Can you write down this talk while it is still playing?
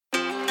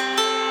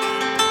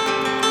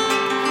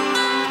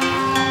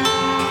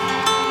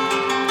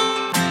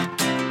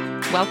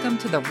Welcome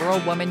to the Rural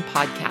Woman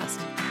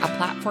Podcast, a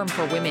platform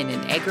for women in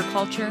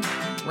agriculture,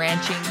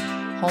 ranching,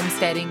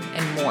 homesteading,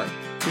 and more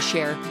to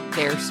share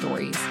their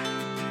stories.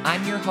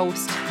 I'm your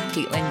host,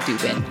 Caitlin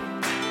Dubin.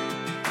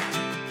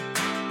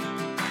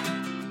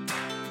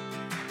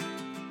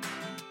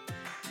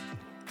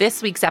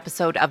 This week's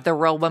episode of the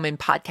Rural Woman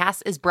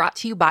Podcast is brought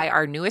to you by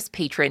our newest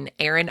patron,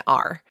 Erin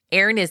R.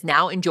 Erin is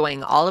now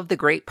enjoying all of the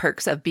great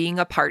perks of being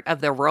a part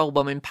of the Rural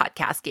Woman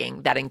Podcast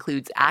gang. That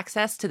includes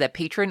access to the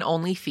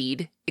patron-only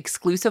feed,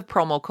 exclusive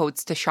promo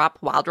codes to shop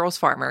Wild Rose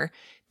Farmer,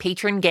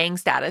 patron gang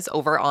status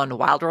over on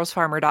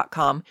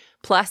wildrosefarmer.com,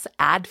 plus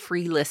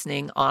ad-free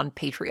listening on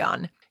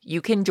Patreon.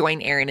 You can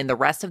join Erin and the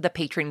rest of the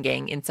patron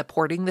gang in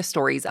supporting the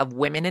stories of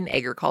women in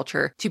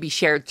agriculture to be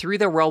shared through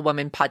the Rural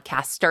Woman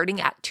Podcast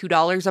starting at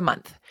 $2 a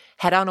month.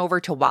 Head on over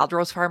to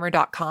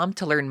wildrosefarmer.com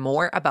to learn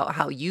more about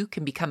how you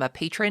can become a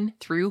patron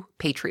through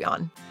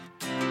Patreon.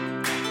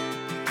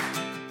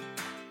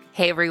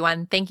 Hey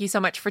everyone, thank you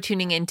so much for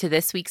tuning in to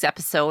this week's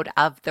episode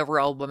of the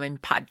Rural Woman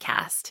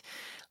Podcast.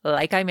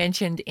 Like I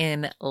mentioned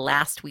in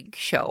last week's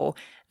show,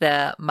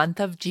 the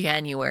month of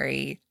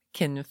January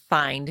can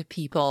find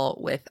people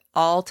with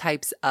all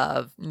types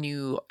of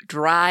new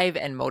drive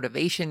and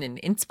motivation and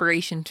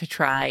inspiration to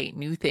try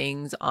new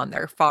things on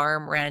their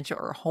farm, ranch,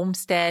 or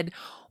homestead,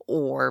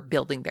 or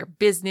building their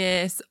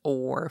business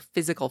or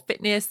physical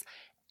fitness.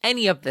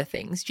 Any of the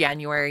things.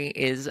 January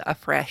is a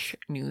fresh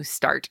new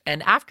start.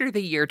 And after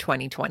the year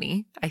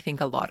 2020, I think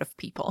a lot of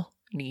people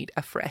need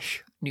a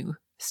fresh new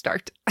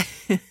start.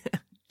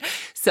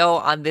 So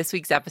on this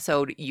week's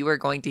episode, you are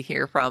going to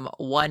hear from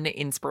one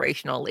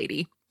inspirational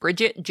lady.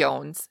 Bridget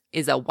Jones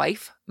is a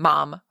wife,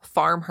 mom,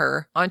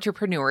 farm-her,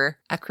 entrepreneur,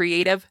 a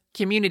creative,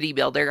 community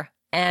builder,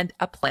 and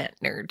a plant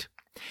nerd.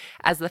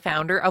 As the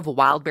founder of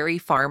Wildberry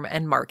Farm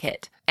and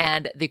Market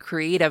and the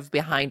creative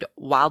behind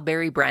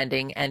Wildberry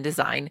branding and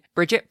design,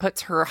 Bridget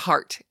puts her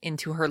heart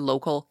into her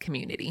local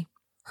community.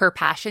 Her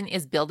passion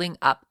is building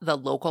up the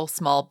local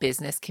small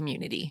business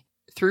community.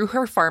 Through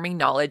her farming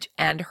knowledge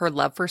and her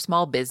love for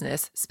small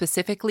business,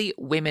 specifically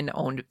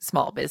women-owned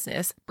small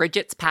business,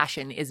 Bridget's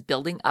passion is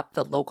building up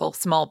the local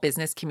small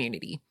business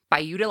community. By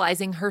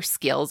utilizing her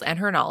skills and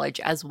her knowledge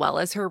as well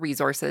as her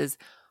resources,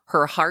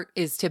 her heart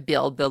is to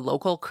build the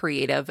local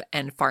creative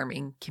and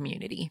farming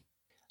community.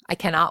 I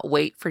cannot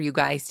wait for you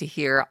guys to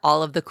hear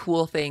all of the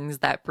cool things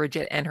that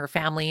Bridget and her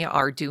family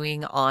are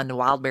doing on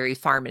Wildberry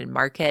Farm and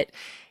Market.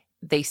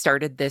 They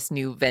started this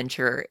new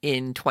venture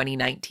in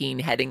 2019,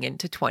 heading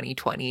into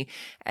 2020.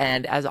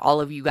 And as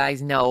all of you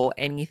guys know,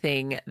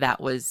 anything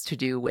that was to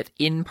do with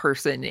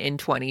in-person in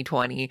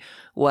 2020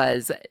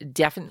 was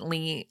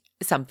definitely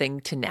something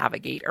to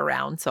navigate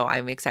around. So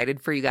I'm excited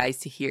for you guys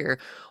to hear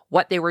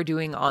what they were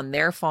doing on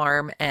their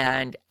farm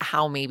and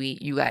how maybe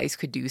you guys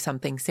could do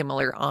something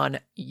similar on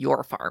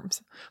your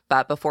farms.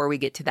 But before we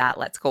get to that,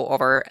 let's go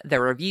over the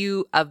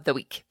review of the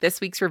week.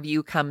 This week's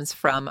review comes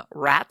from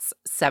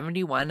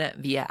Rats71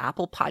 via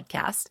Apple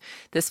Podcast.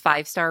 This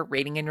 5-star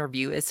rating and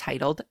review is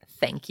titled,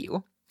 "Thank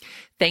you.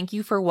 Thank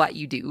you for what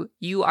you do.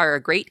 You are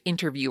a great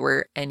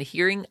interviewer and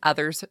hearing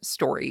others'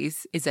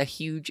 stories is a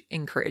huge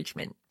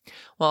encouragement."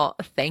 Well,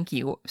 thank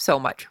you so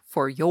much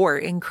for your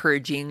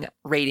encouraging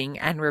rating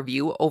and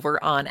review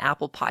over on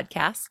Apple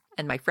Podcasts.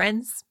 And my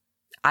friends,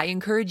 I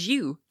encourage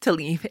you to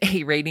leave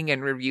a rating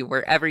and review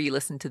wherever you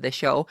listen to the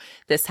show.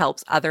 This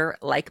helps other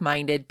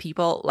like-minded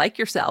people like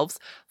yourselves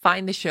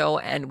find the show,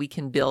 and we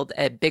can build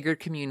a bigger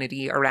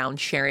community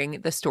around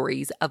sharing the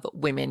stories of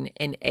women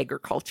in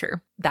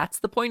agriculture. That's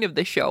the point of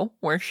the show.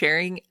 We're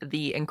sharing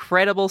the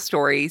incredible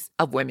stories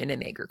of women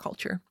in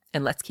agriculture,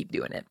 and let's keep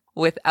doing it.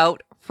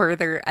 Without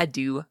further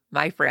ado,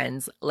 my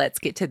friends, let's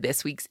get to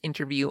this week's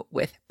interview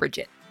with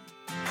Bridget.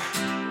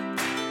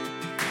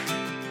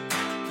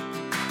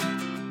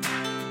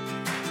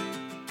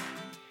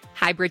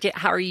 Hi, Bridget.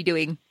 How are you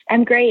doing?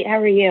 I'm great. How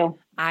are you?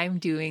 I'm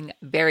doing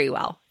very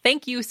well.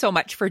 Thank you so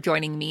much for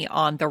joining me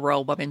on the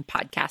Rural Woman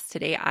Podcast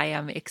today. I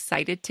am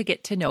excited to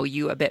get to know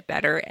you a bit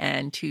better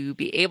and to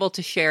be able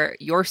to share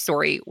your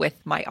story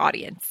with my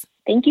audience.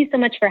 Thank you so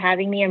much for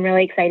having me. I'm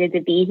really excited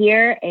to be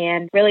here,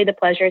 and really the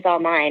pleasure is all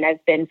mine.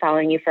 I've been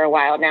following you for a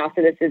while now,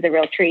 so this is a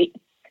real treat.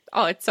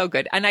 Oh, it's so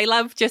good. And I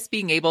love just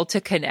being able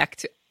to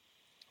connect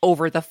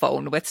over the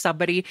phone with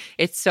somebody.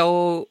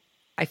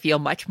 I feel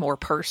much more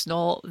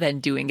personal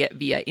than doing it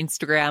via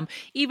Instagram,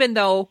 even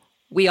though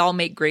we all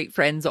make great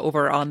friends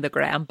over on the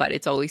gram, but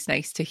it's always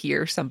nice to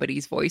hear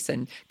somebody's voice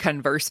and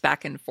converse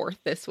back and forth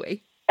this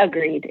way.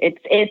 Agreed.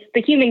 It's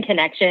the human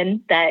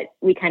connection that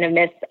we kind of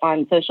miss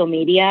on social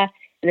media.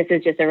 And this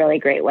is just a really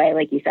great way,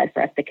 like you said,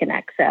 for us to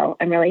connect. So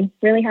I'm really,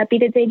 really happy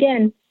to dig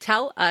in.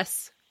 Tell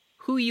us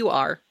who you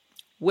are,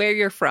 where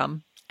you're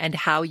from, and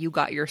how you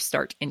got your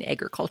start in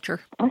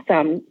agriculture.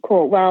 Awesome.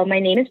 Cool. Well, my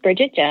name is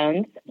Bridget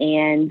Jones,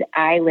 and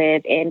I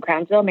live in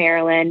Crownsville,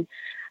 Maryland,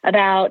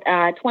 about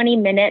 20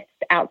 minutes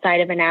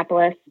outside of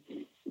Annapolis.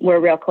 We're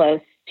real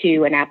close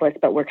to Annapolis,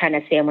 but we're kind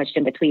of sandwiched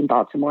in between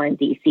Baltimore and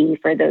DC,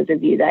 for those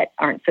of you that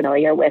aren't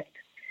familiar with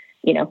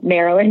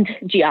Maryland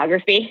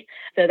geography.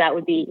 So that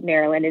would be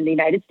Maryland in the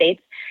United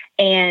States.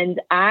 And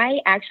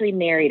I actually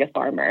married a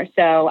farmer.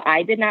 So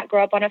I did not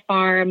grow up on a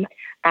farm.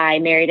 I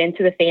married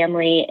into the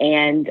family,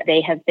 and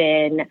they have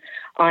been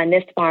on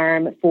this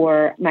farm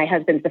for my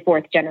husband's the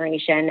fourth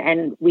generation.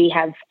 And we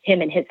have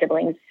him and his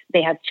siblings.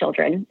 They have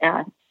children.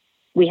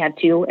 We have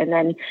two, and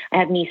then I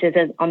have nieces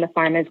on the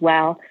farm as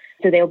well.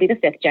 So they will be the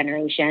fifth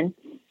generation.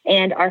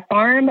 And our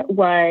farm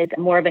was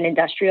more of an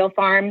industrial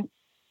farm.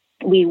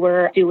 We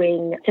were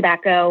doing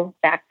tobacco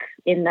back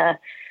in the,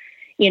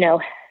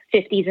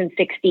 50s and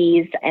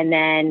 60s. And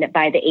then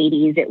by the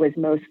 80s, it was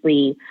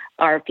mostly,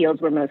 our fields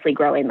were mostly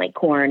growing like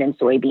corn and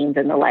soybeans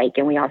and the like.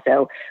 And we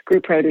also grew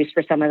produce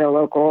for some of the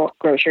local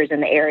grocers in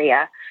the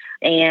area.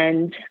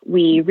 And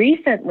we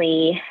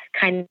recently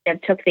kind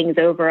of took things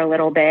over a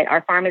little bit.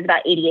 Our farm is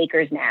about 80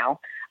 acres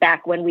now.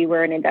 Back when we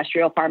were an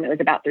industrial farm, it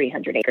was about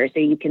 300 acres. So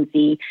you can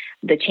see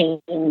the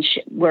change.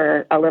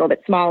 We're a little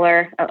bit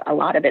smaller, a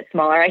lot of it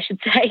smaller, I should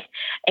say,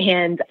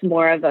 and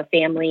more of a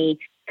family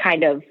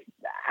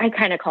I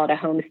kind of call it a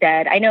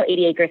homestead. I know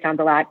 80 acres sounds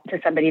a lot to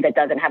somebody that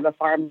doesn't have a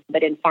farm,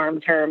 but in farm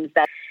terms,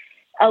 that's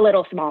a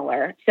little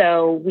smaller.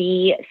 So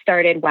we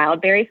started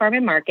Wild Berry Farm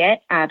and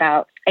Market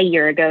about a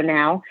year ago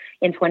now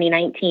in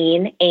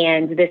 2019.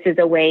 And this is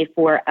a way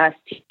for us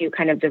to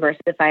kind of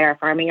diversify our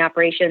farming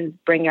operations,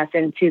 bring us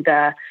into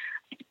the,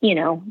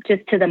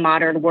 just to the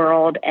modern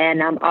world,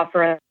 and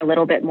offer a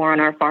little bit more on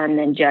our farm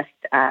than just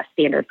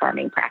standard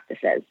farming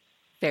practices.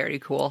 Very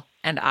cool.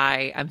 And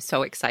I am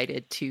so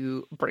excited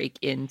to break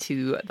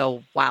into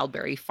the Wild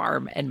Berry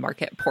Farm and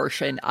Market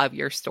portion of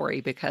your story,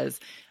 because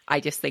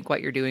I just think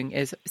what you're doing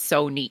is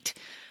so neat.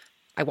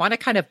 I want to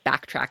kind of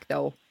backtrack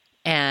though.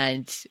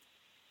 And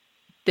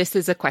this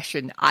is a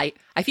question I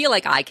feel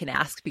like I can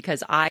ask,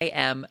 because I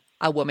am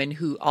a woman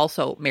who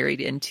also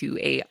married into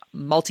a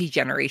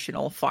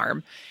multi-generational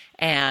farm.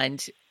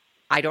 And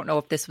I don't know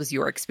if this was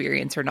your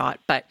experience or not,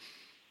 but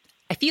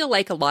I feel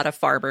like a lot of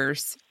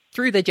farmers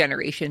through the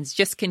generations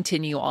just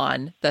continue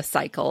on the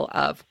cycle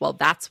of, well,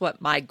 that's what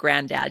my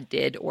granddad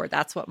did, or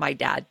that's what my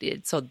dad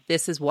did, so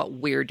this is what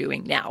we're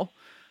doing now.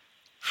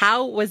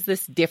 How was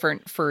this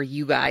different for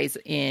you guys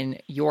in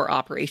your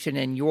operation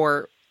and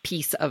your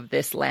piece of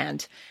this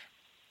land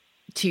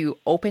to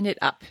open it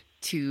up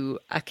to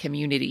a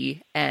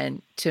community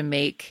and to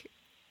make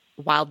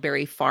Wild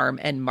Berry Farm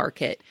and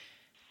Market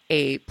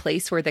a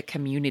place where the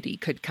community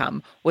could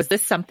come? Was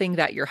this something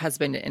that your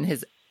husband and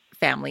his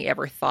family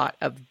ever thought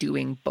of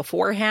doing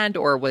beforehand,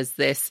 or was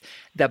this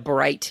the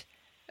bright,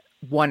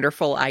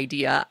 wonderful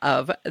idea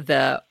of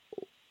the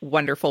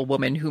wonderful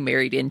woman who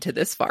married into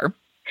this farm?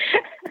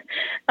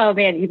 Oh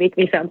man, you make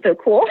me sound so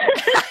cool.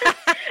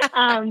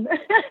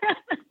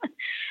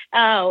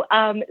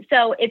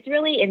 So it's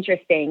really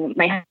interesting.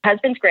 My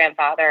husband's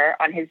grandfather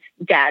on his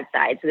dad's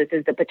side, so this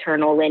is the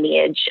paternal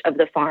lineage of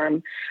the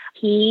farm,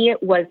 he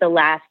was the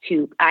last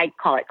to, I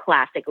call it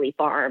classically,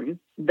 farm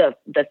the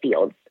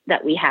fields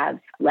that we have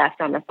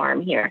left on the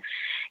farm here.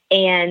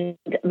 And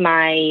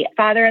my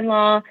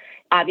father-in-law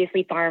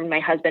obviously farmed. My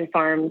husband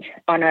farmed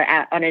on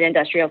an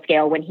industrial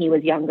scale when he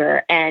was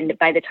younger. And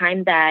by the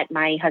time that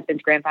my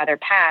husband's grandfather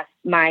passed,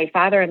 my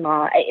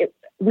father-in-law,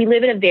 we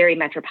live in a very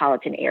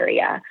metropolitan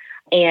area,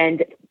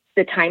 and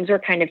the times were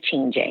kind of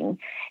changing.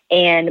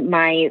 And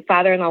my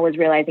father-in-law was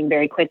realizing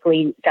very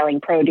quickly,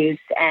 selling produce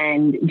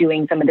and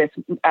doing some of this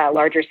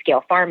larger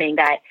scale farming,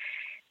 that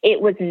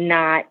it was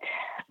not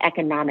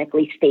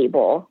economically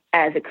stable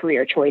as a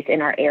career choice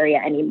in our area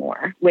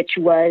anymore, which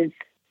was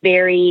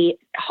very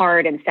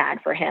hard and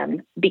sad for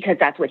him, because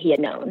that's what he had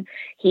known.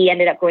 He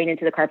ended up going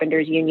into the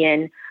Carpenters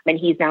Union, and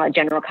he's now a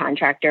general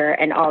contractor,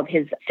 and all of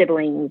his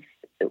siblings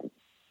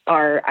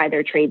are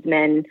either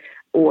tradesmen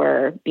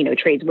or,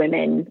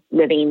 tradeswomen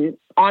living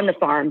on the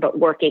farm, but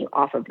working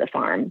off of the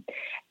farm.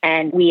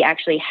 And we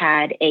actually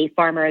had a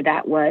farmer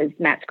that was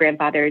Matt's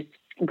grandfather's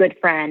good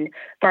friend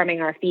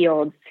farming our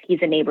fields.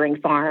 He's a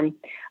neighboring farm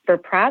for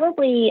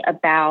probably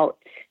about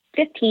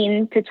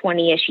 15 to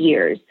 20-ish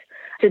years.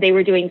 So they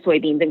were doing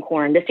soybeans and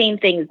corn, the same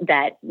things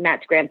that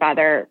Matt's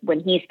grandfather, when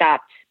he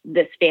stopped,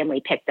 this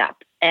family picked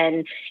up.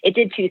 And it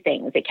did two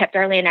things. It kept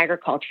our land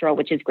agricultural,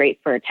 which is great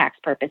for tax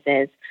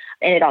purposes.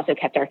 And it also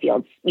kept our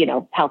fields,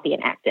 healthy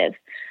and active.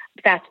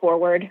 Fast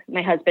forward,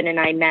 my husband and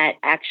I met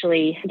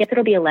actually, I guess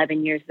it'll be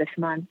 11 years this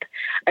month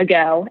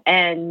ago.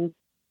 And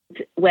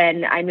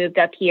when I moved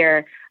up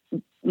here,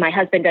 my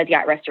husband does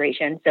yacht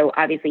restoration. So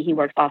obviously he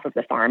works off of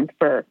the farm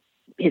for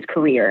his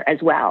career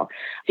as well.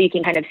 So you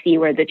can kind of see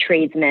where the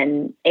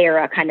tradesman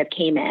era kind of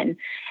came in.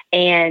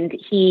 And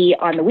he,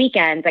 on the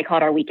weekends, I call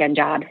it our weekend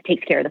job,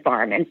 takes care of the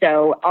farm. And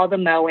so all the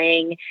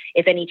mowing,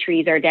 if any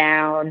trees are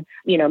down,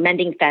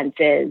 mending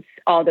fences,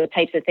 all those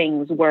types of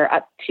things were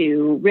up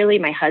to really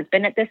my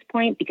husband at this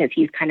point, because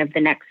he's kind of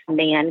the next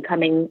man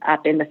coming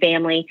up in the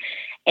family.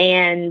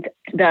 And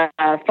the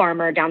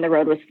farmer down the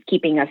road was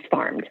keeping us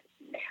farmed.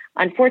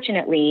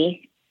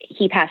 Unfortunately,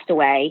 he passed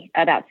away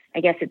about,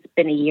 I guess it's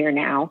been a year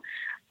now.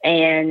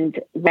 And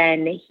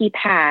when he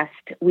passed,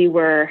 we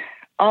were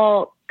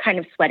all kind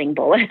of sweating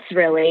bullets,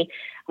 really.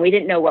 We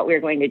didn't know what we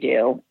were going to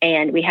do.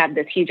 And we have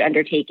this huge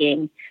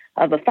undertaking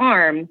of a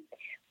farm,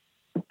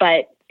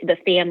 but the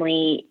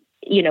family,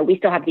 we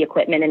still have the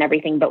equipment and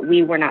everything, but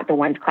we were not the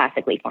ones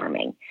classically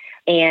farming.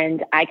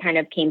 And I kind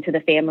of came to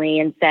the family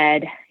and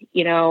said,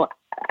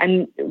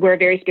 we're a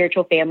very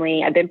spiritual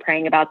family. I've been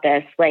praying about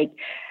this. Like,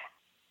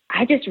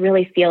 I just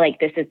really feel like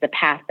this is the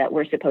path that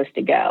we're supposed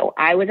to go.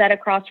 I was at a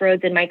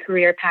crossroads in my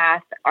career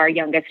path. Our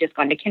youngest just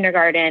gone to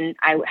kindergarten.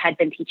 I had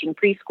been teaching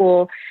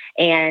preschool,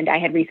 and I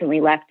had recently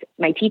left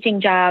my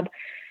teaching job.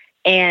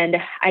 And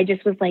I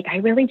just was like, I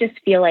really just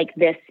feel like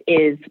this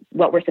is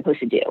what we're supposed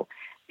to do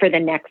for the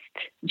next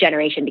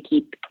generation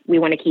we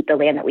want to keep the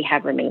land that we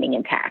have remaining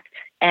intact.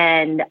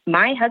 And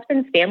my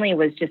husband's family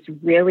was just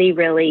really,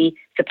 really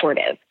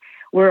supportive.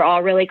 We're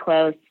all really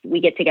close.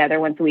 We get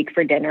together once a week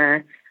for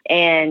dinner.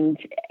 And,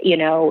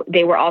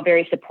 they were all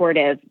very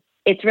supportive.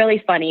 It's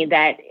really funny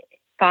that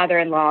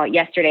father-in-law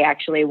yesterday,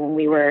 actually, when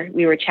we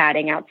were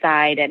chatting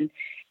outside, and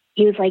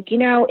he was like,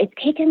 it's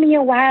taken me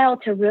a while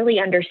to really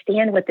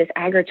understand what this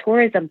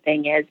agritourism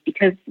thing is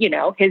because,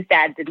 his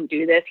dad didn't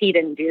do this. He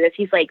didn't do this.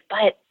 He's like,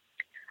 but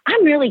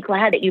I'm really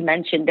glad that you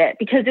mentioned it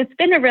because it's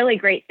been a really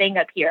great thing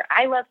up here.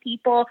 I love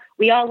people.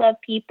 We all love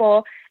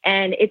people.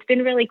 And it's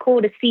been really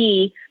cool to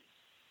see,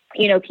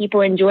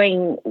 people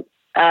enjoying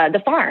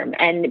the farm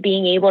and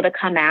being able to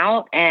come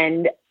out.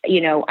 And,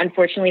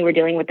 unfortunately, we're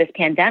dealing with this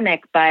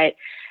pandemic, but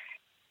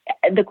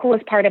the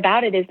coolest part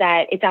about it is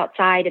that it's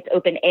outside, it's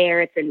open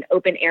air, it's an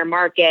open air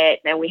market,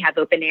 and we have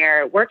open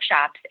air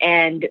workshops.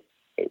 And,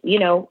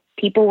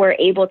 people were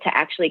able to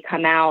actually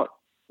come out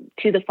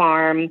to the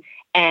farm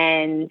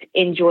and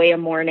enjoy a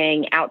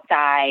morning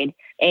outside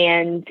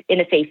and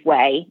in a safe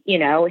way,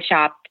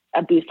 shop,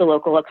 boost the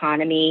local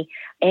economy.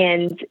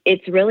 And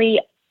it's really,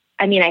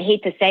 I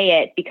hate to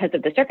say it because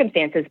of the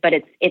circumstances, but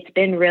it's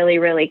been really,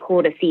 really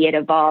cool to see it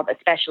evolve,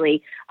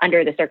 especially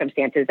under the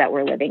circumstances that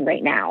we're living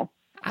right now.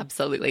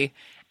 Absolutely.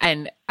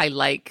 And I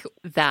like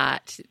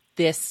that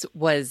this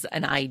was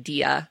an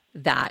idea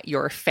that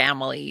your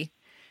family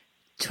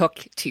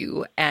took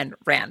to and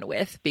ran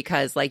with,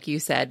 because like you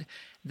said,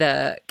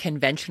 the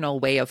conventional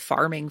way of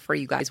farming for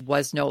you guys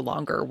was no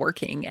longer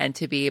working, and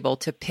to be able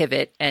to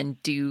pivot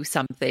and do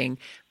something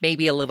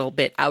maybe a little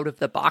bit out of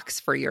the box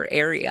for your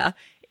area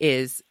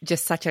is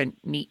just such a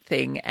neat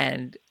thing.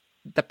 And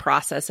the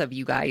process of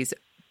you guys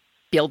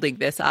building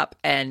this up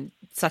and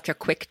such a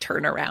quick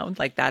turnaround,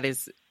 like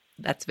that's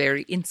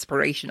very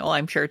inspirational,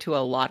 I'm sure, to a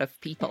lot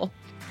of people.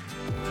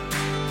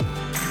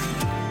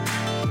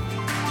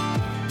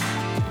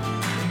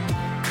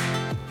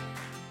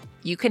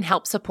 You can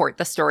help support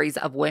the stories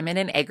of women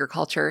in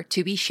agriculture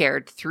to be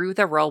shared through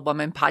the Rural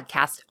Woman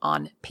podcast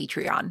on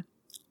Patreon.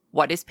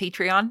 What is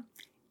Patreon?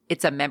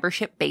 It's a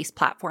membership-based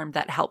platform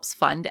that helps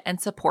fund and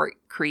support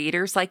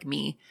creators like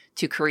me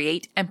to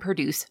create and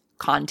produce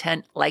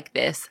content like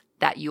this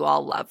that you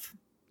all love.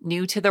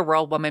 New to the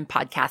Rural Woman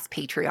podcast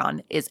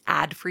Patreon is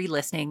ad-free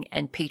listening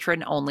and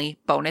patron-only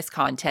bonus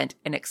content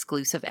and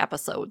exclusive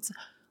episodes.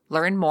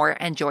 Learn more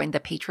and join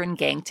the patron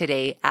gang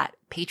today at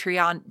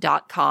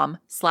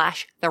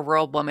patreon.com/the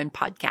Rural Woman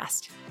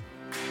podcast.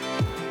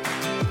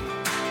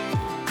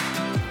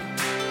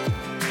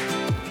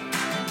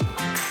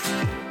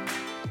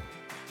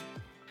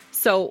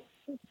 So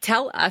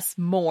tell us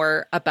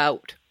more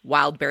about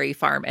Wildberry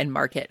Farm and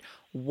Market.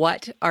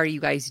 What are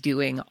you guys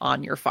doing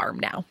on your farm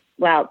now?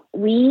 Well,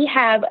 we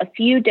have a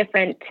few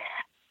different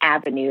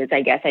avenues,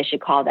 I guess I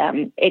should call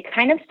them. It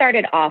kind of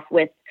started off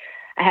with,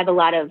 I have a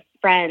lot of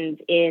friends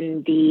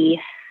in the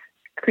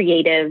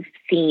creative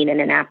scene in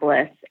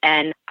Annapolis,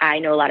 and I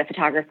know a lot of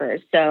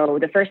photographers. So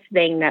the first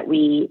thing that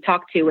we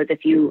talked to was a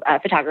few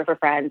photographer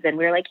friends, and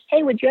we were like,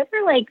 hey, would you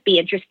ever be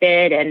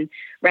interested in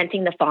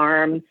renting the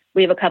farm?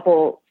 We have a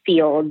couple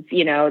fields,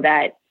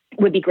 that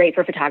would be great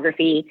for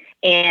photography.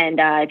 And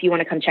if you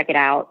want to come check it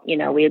out,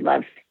 we'd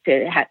love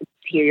to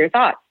hear your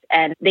thoughts.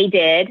 And they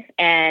did,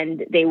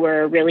 and they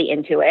were really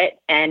into it.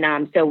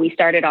 And so we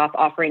started off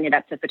offering it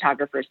up to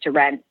photographers to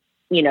rent,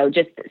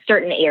 just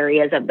certain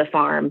areas of the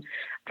farm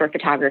for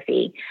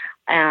photography.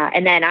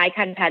 And then I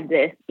kind of had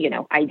this,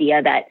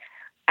 idea that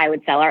I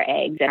would sell our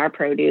eggs and our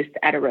produce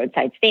at a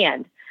roadside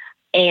stand.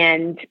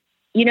 And,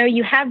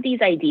 you have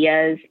these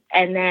ideas,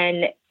 and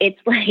then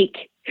it's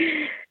like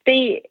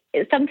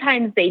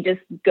sometimes they just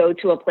go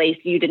to a place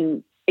you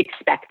didn't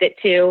expect it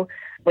to,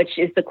 which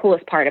is the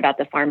coolest part about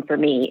the farm for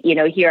me.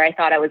 Here I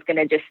thought I was going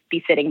to just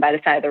be sitting by the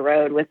side of the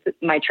road with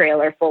my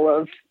trailer full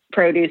of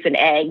produce and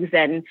eggs.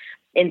 And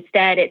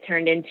instead it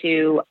turned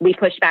into, we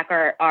pushed back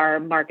our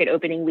market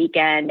opening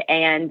weekend,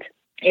 and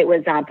it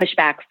was pushed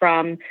back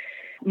from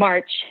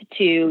March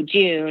to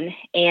June.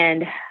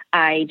 And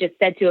I just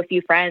said to a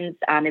few friends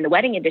in the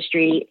wedding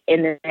industry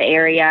in the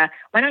area,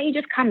 why don't you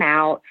just come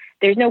out?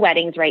 There's no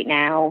weddings right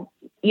now.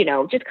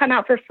 Just come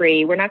out for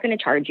free. We're not going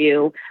to charge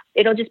you.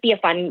 It'll just be a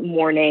fun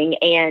morning,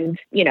 and,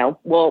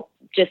 we'll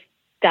just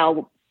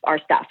sell our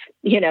stuff,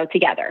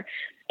 together.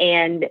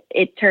 And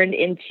it turned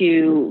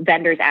into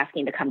vendors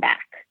asking to come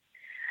back.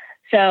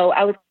 So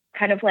I was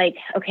kind of like,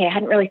 okay, I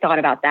hadn't really thought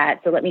about that,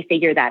 so let me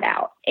figure that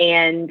out.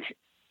 And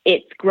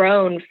it's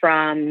grown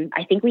from,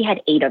 I think we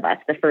had 8 of us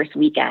the first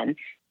weekend,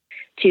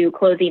 to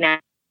closing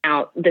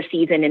out the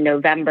season in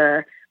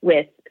November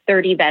with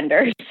 30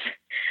 vendors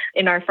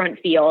in our front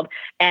field.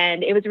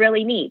 And it was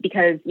really neat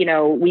because,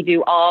 we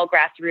do all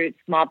grassroots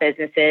small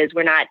businesses.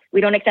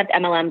 We don't accept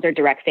MLMs or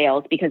direct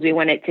sales because we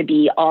want it to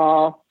be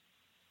all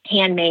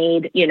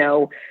handmade,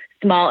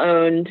 small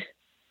owned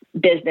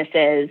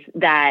businesses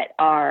that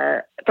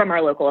are from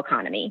our local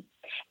economy.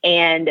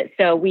 And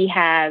so we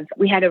had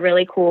a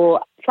really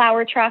cool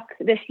flower truck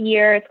this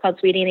year. It's called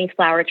Sweetie Annie's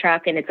Flower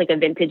Truck, and it's like a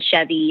vintage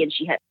Chevy, and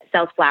she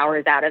sells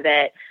flowers out of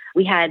it.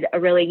 We had a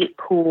really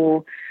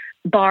cool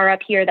bar up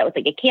here that was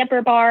like a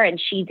camper bar, and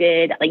she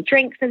did like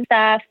drinks and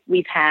stuff.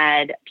 We've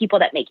had people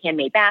that make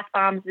handmade bath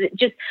bombs.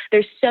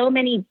 There's so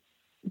many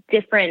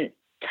different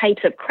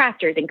types of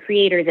crafters and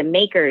creators and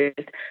makers,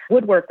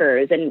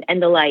 woodworkers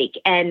and the like.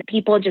 And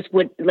people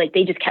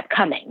they just kept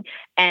coming.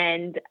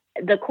 And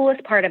the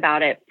coolest part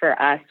about it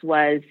for us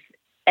was,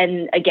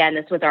 and again,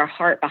 this was our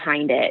heart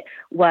behind it,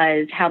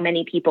 was how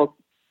many people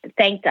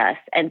thanked us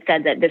and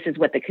said that this is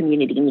what the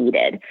community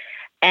needed.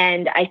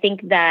 And I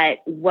think that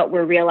what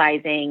we're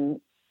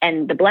realizing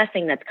and the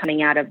blessing that's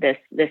coming out of this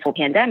whole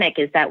pandemic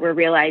is that we're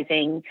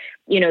realizing,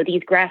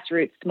 these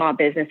grassroots small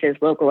businesses,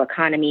 local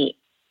economy,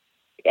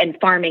 and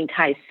farming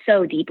ties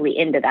so deeply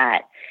into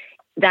that.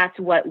 That's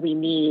what we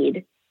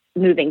need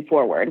moving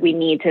forward. We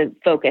need to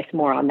focus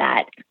more on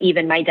that.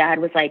 Even my dad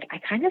was like, I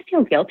kind of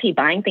feel guilty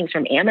buying things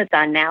from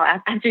Amazon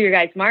now after your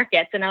guys'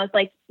 markets. And I was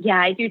like, yeah,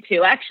 I do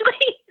too,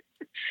 actually.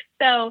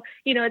 So,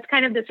 it's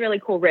kind of this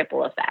really cool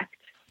ripple effect.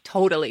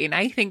 Totally. And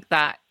I think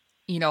that,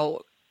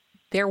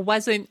 there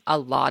wasn't a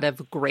lot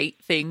of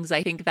great things,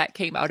 I think, that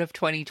came out of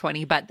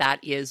 2020, but that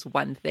is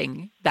one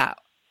thing that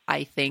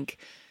I think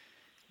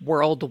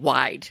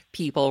worldwide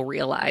people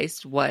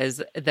realized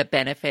was the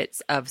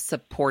benefits of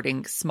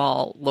supporting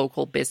small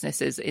local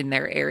businesses in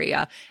their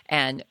area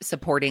and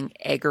supporting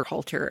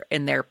agriculture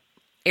in their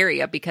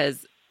area.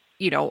 Because,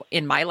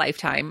 in my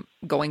lifetime,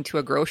 going to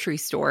a grocery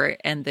store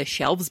and the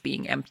shelves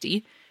being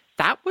empty,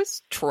 that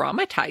was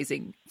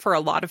traumatizing for a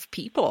lot of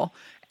people.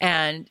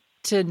 And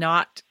to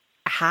not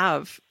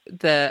have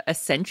the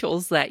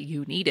essentials that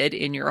you needed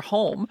in your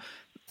home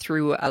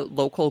through a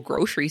local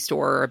grocery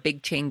store or a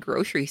big chain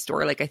grocery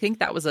store, I think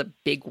that was a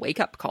big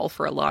wake-up call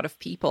for a lot of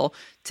people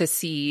to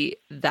see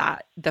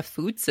that the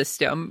food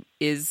system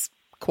is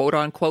quote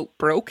unquote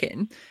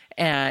broken,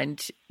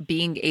 and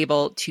being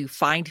able to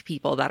find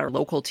people that are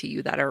local to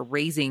you, that are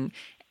raising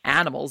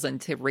animals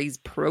and to raise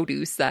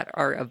produce that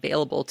are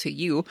available to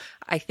you.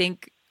 I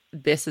think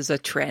this is a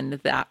trend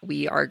that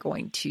we are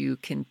going to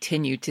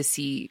continue to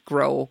see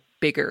grow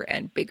bigger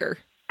and bigger.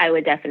 I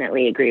would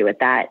definitely agree with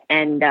that.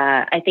 And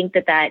I think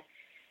that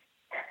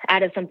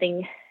out of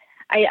something,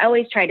 I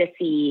always try to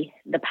see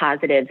the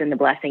positives and the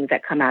blessings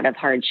that come out of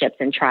hardships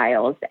and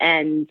trials.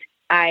 And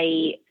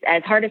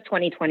as hard as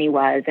 2020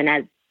 was, and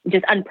as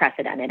just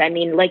unprecedented. I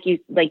mean, like you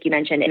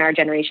mentioned, in our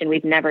generation,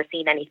 we've never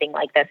seen anything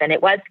like this, and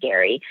it was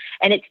scary,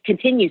 and it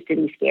continues to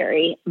be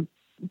scary.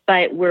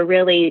 But we're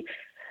really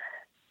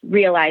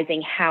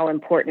realizing how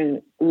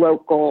important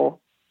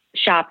local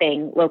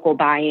shopping, local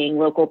buying,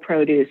 local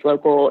produce,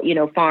 local,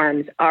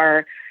 farms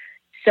are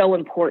so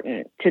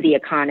important to the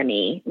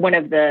economy. One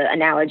of the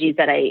analogies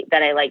that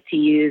I like to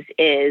use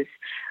is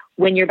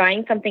when you're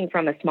buying something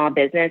from a small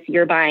business,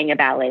 you're buying a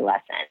ballet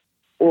lesson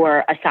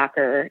or a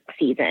soccer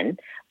season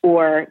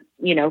or,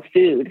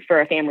 food for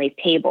a family's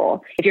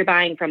table. If you're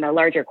buying from a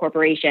larger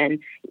corporation,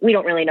 we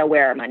don't really know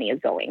where our money is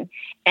going.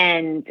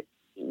 And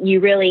you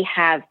really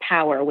have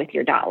power with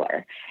your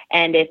dollar.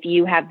 And if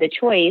you have the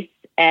choice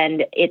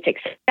and it's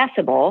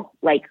accessible,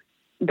 like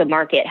the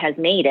market has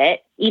made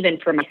it, even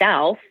for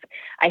myself,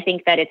 I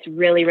think that it's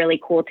really, really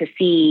cool to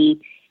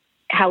see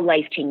how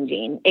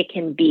life-changing it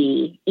can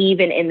be,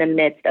 even in the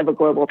midst of a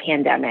global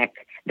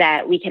pandemic,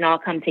 that we can all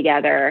come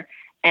together.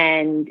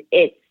 And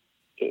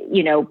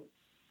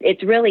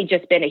it's really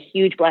just been a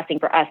huge blessing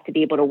for us to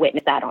be able to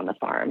witness that on the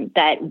farm,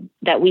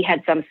 that we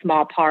had some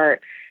small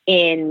part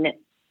in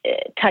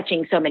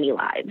touching so many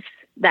lives.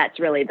 That's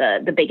really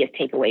the biggest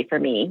takeaway for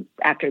me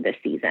after this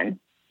season.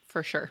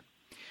 For sure.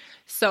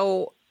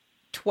 So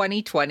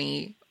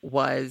 2020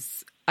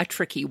 was a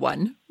tricky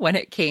one when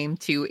it came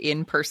to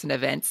in-person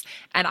events.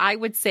 And I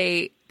would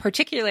say,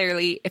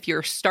 particularly if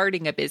you're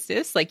starting a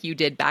business like you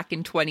did back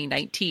in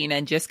 2019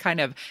 and just kind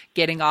of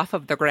getting off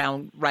of the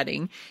ground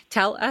running,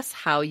 tell us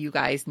how you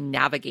guys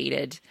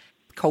navigated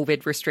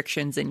COVID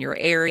restrictions in your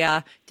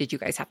area. Did you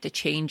guys have to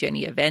change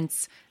any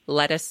events?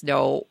 Let us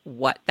know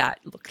what that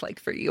looked like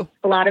for you.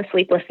 A lot of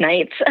sleepless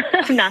nights.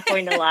 I'm not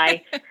going to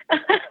lie.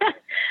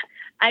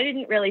 I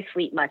didn't really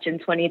sleep much in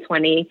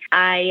 2020.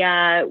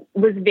 I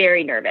was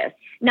very nervous,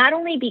 not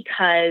only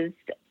because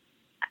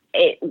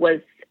it was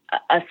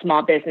a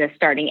small business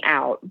starting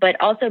out, but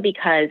also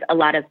because a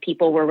lot of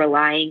people were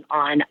relying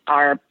on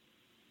our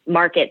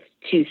markets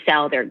to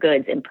sell their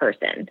goods in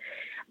person.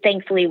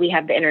 Thankfully, we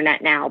have the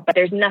internet now, but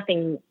there's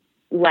nothing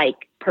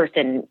like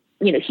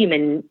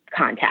human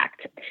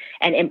contact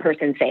and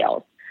in-person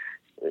sales.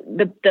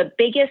 The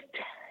biggest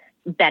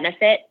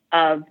benefit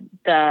of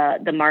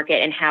the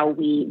market and how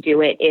we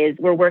do it is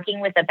we're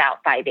working with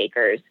about 5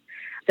 acres.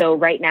 So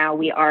right now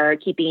we are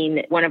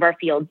keeping one of our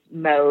fields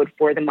mowed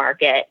for the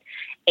market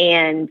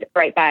and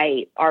right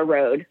by our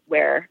road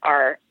where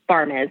our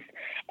farm is.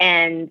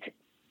 And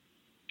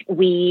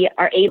we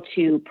are able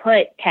to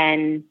put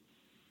 10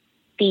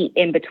 feet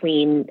in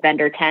between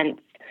vendor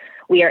tents.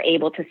 We are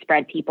able to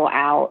spread people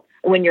out.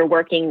 When you're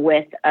working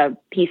with a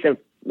piece of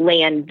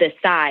land this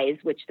size,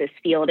 which this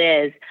field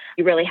is,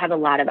 you really have a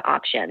lot of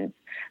options.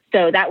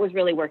 So that was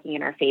really working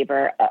in our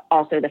favor.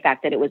 Also, the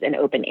fact that it was an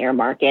open air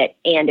market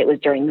and it was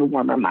during the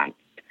warmer months.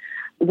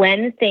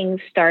 When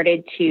things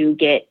started to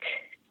get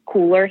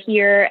cooler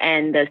here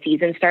and the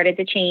season started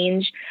to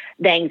change,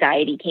 the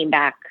anxiety came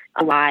back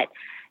a lot.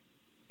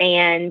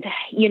 And,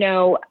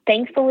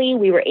 thankfully,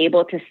 we were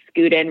able to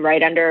scoot in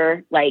right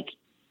under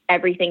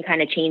everything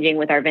kind of changing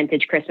with our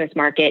vintage Christmas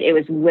market. It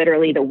was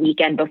literally the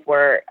weekend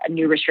before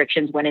new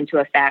restrictions went into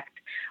effect.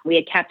 We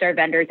had kept our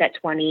vendors at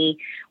 20.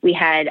 We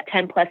had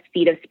 10 plus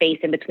feet of space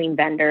in between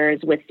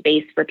vendors with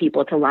space for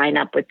people to line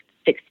up with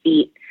 6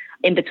 feet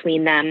in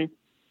between them.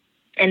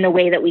 And the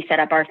way that we set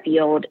up our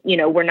field,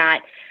 we're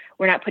not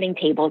putting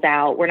tables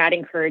out. We're not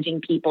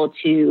encouraging people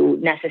to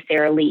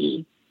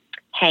necessarily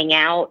hang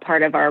out.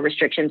 Part of our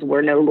restrictions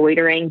were no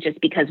loitering just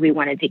because we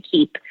wanted to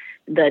keep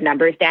the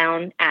numbers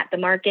down at the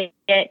market.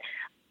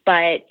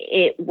 But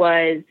it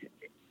was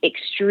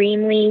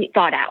extremely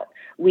thought out.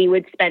 We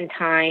would spend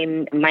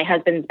time, my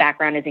husband's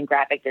background is in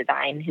graphic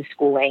design, his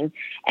schooling.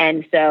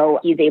 And so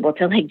he's able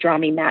to draw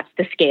me maps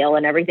to scale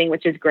and everything,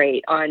 which is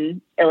great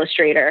on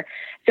Illustrator.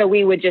 So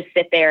we would just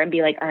sit there and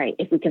be like, all right,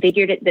 if we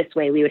configured it this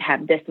way, we would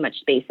have this much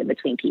space in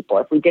between people.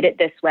 If we did it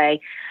this way,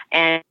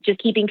 and just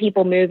keeping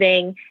people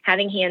moving,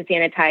 having hand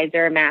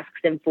sanitizer,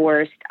 masks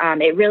enforced,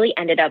 it really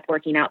ended up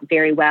working out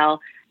very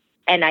well.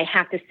 And I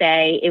have to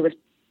say it was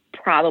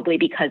probably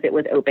because it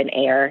was open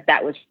air.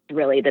 That was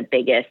really the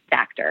biggest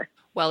factor.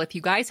 Well, if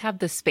you guys have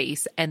the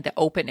space and the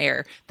open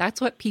air, that's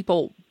what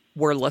people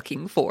were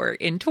looking for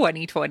in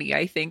 2020,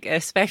 I think,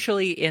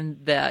 especially in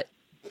the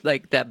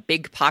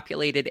big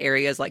populated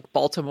areas like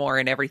Baltimore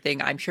and everything.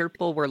 I'm sure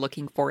people were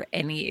looking for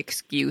any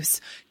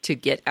excuse to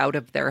get out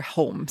of their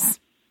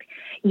homes.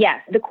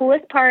 Yes. The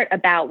coolest part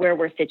about where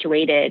we're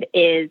situated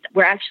is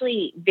we're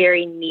actually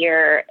very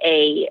near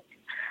a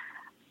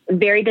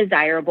very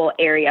desirable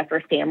area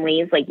for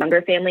families, like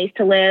younger families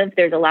to live.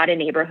 There's a lot of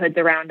neighborhoods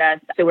around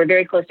us. So we're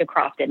very close to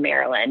Crofton,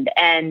 Maryland.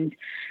 And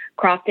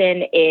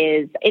Crofton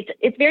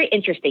it's very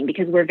interesting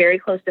because we're very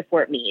close to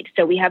Fort Meade.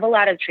 So we have a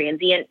lot of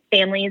transient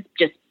families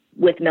just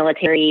with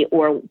military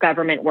or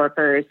government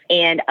workers,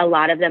 and a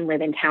lot of them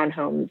live in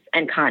townhomes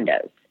and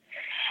condos.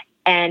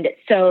 And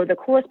so the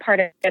coolest part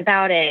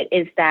about it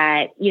is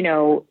that,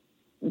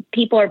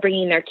 people are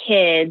bringing their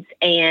kids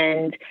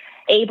and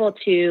able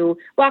to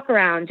walk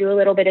around, do a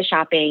little bit of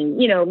shopping,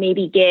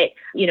 maybe get,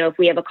 if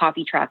we have a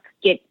coffee truck,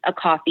 get a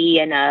coffee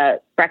and a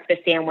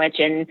breakfast sandwich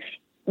and,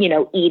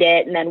 eat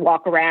it and then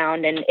walk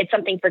around. And it's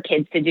something for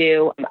kids to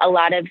do. A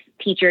lot of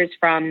teachers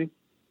from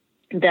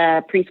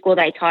the preschool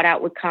that I taught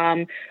at would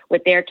come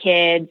with their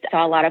kids,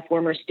 saw a lot of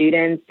former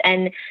students,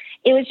 and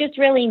it was just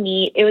really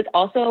neat. It was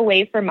also a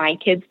way for my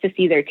kids to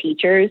see their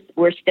teachers.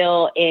 We're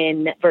still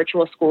in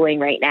virtual schooling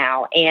right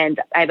now, and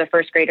I have a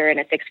first grader and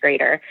a sixth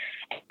grader.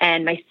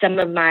 And some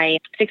of my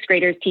sixth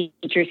graders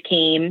teachers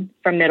came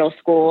from middle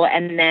school,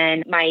 and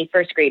then my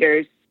first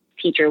graders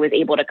teacher was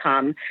able to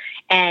come,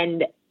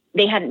 and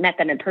they hadn't met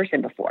them in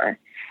person before.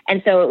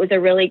 And so it was a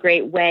really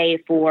great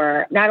way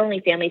for not only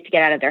families to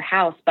get out of their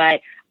house,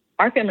 but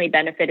our family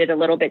benefited a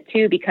little bit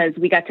too, because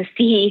we got to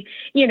see,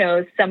 we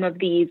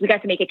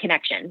got to make a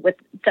connection with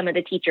some of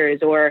the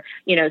teachers or,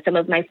 some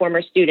of my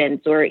former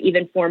students or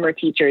even former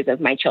teachers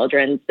of my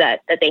children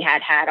that they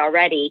had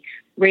already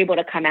were able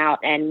to come out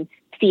and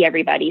see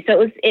everybody.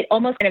 So it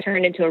almost kind of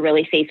turned into a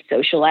really safe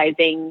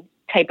socializing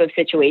type of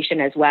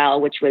situation as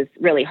well, which was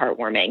really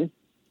heartwarming.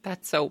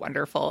 That's so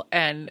wonderful.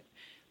 And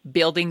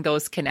building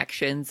those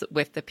connections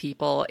with the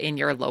people in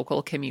your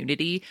local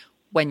community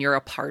when you're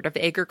a part of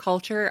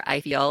agriculture,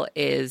 I feel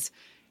is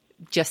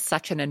just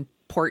such an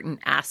important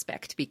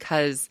aspect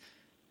because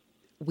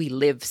we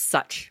live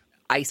such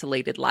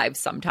isolated lives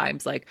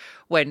sometimes. Like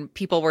when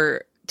people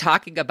were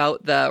talking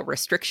about the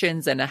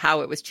restrictions and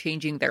how it was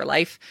changing their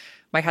life,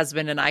 my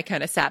husband and I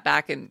kind of sat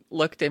back and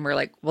looked and we're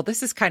like, well,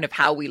 this is kind of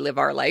how we live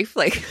our life.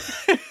 Like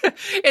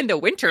in the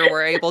winter,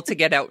 we're able to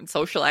get out and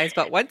socialize.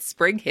 But once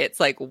spring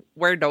hits,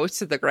 we're nose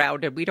to the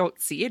ground and we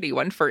don't see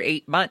anyone for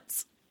 8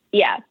 months.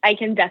 Yeah, I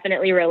can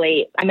definitely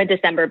relate. I'm a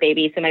December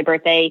baby, so my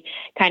birthday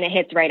kind of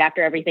hits right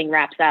after everything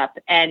wraps up.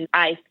 And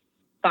I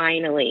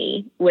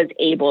finally was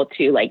able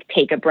to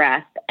take a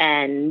breath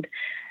and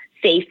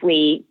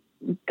safely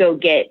go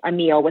get a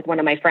meal with one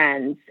of my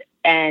friends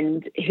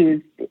and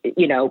who's,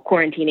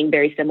 quarantining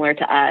very similar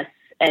to us.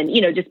 And,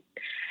 just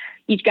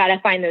you've got to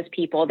find those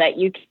people that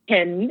you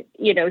can,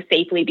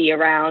 safely be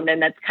around.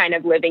 And that's kind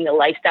of living a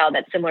lifestyle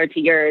that's similar to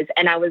yours.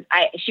 And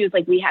she was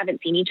like, we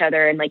haven't seen each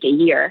other in a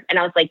year. And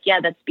I was like,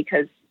 yeah, that's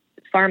because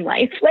farm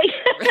life.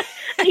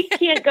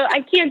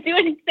 I can't do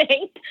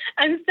anything.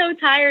 I'm so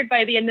tired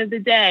by the end of the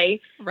day.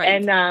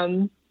 Right.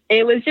 And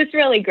it was just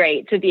really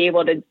great to be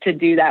able to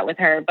do that with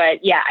her.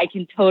 But yeah, I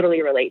can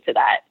totally relate to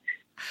that.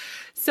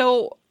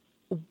 So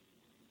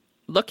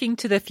looking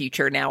to the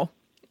future now,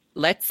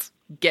 let's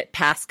get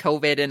past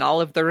COVID and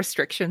all of the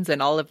restrictions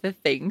and all of the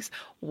things.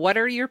 What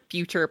are your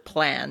future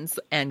plans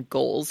and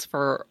goals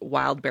for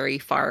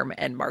Wildberry Farm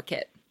and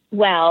Market?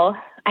 Well,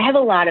 I have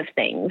a lot of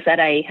things that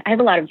I have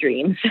a lot of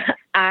dreams.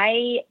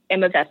 I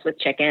am obsessed with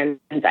chickens.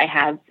 I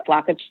have a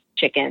flock of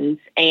chickens,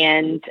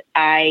 and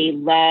I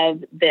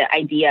love the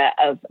idea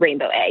of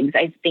rainbow eggs.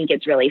 I think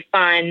it's really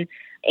fun.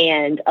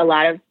 And a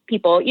lot of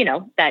people,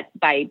 that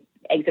buy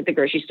eggs at the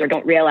grocery store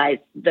don't realize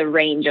the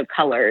range of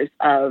colors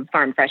of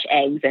farm fresh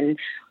eggs and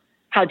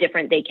how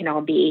different they can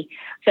all be.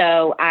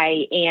 So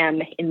I am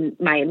one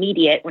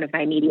of my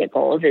immediate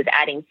goals is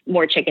adding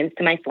more chickens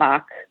to my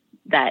flock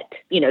that,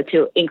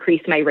 to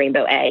increase my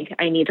rainbow egg.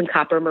 I need some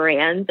copper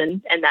morans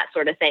and that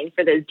sort of thing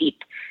for those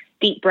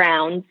deep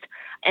browns.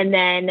 And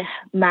then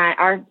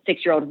our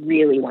 6-year-old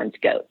really wants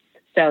goats.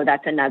 So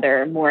that's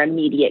another more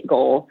immediate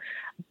goal.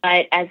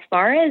 But as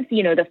far as,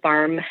 the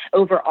farm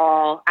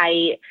overall,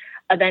 I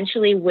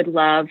eventually would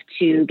love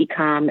to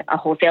become a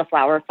wholesale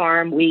flower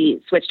farm.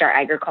 We switched our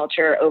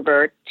agriculture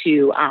over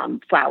to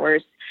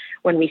flowers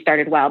when we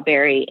started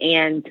Wildberry.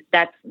 And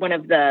that's one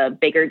of the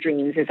bigger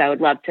dreams is I would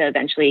love to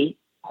eventually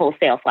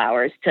wholesale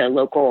flowers to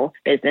local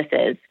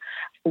businesses.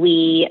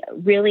 We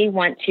really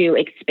want to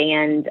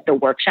expand the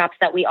workshops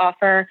that we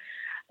offer.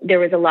 There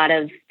was a lot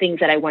of things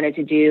that I wanted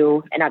to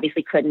do and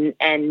obviously couldn't.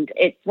 And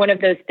it's one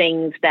of those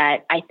things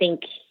that I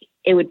think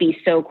it would be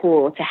so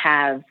cool to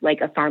have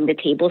like a farm to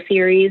table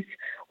series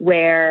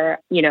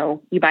where,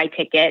 you buy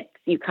tickets,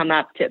 you come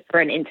up for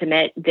an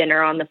intimate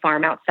dinner on the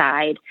farm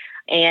outside,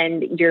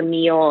 and your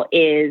meal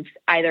is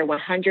either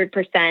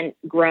 100%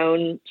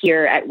 grown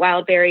here at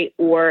Wildberry,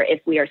 or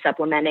if we are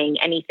supplementing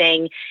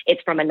anything,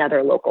 it's from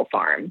another local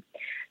farm.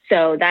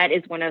 So that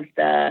is one of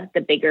the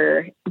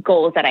bigger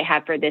goals that I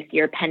have for this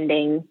year,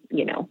 pending,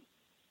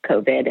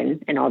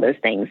 COVID and all those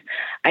things.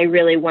 I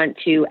really want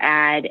to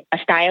add a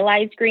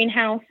stylized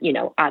greenhouse.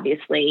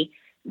 Obviously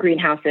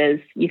greenhouses,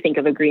 you think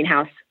of a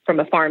greenhouse from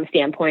a farm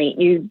standpoint,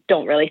 you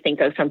don't really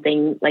think of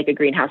something like a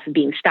greenhouse as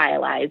being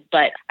stylized.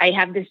 But I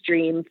have this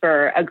dream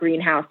for a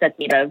greenhouse that's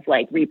made of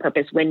like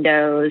repurposed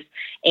windows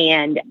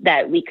and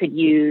that we could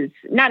use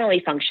not only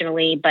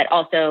functionally, but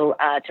also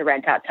to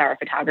rent out to our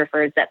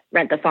photographers that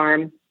rent the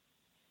farm.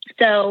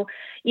 So,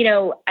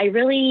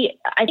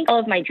 I think all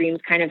of my dreams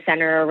kind of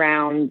center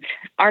around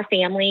our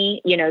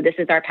family. This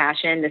is our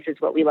passion. This is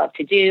what we love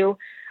to do,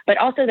 but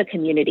also the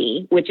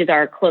community, which is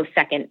our close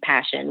second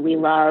passion. We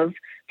love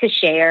to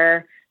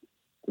share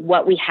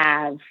what we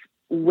have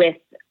with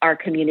our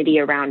community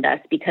around us,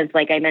 because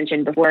like I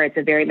mentioned before, it's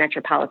a very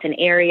metropolitan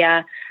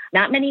area.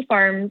 Not many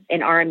farms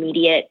in our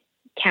immediate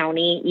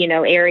county,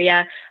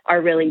 area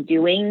are really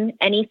doing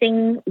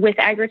anything with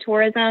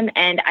agritourism.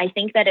 And I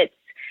think that it's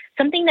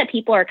something that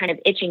people are kind of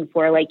itching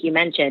for, like you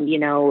mentioned,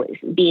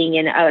 being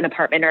in an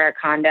apartment or a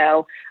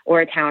condo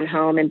or a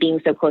townhome and being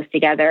so close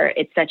together.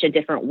 It's such a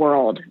different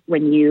world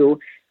when you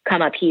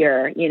come up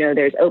here.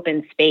 There's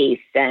open space,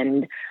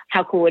 and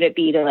how cool would it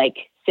be to like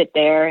sit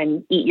there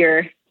and eat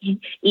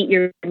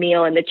your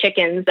meal, and the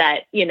chickens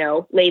that,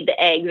 laid the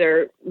eggs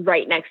are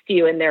right next to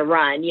you in their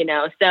run,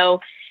 So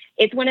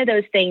it's one of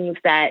those things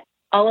that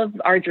all of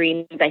our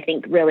dreams, I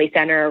think, really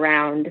center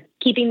around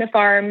keeping the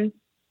farm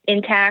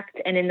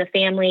intact and in the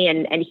family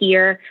and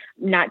here,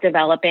 not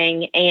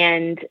developing,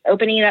 and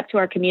opening it up to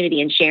our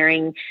community and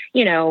sharing,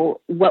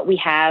 what we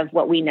have,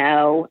 what we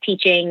know,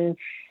 teaching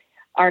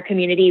our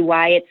community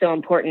why it's so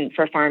important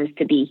for farms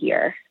to be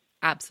here.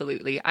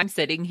 Absolutely. I'm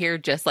sitting here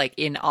just like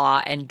in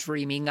awe and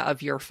dreaming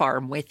of your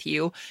farm with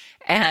you.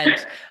 And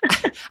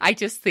I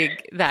just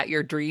think that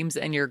your dreams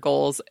and your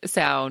goals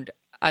sound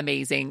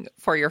amazing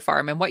for your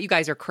farm, and what you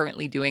guys are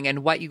currently doing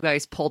and what you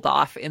guys pulled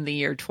off in the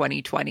year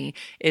 2020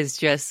 is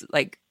just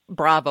like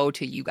bravo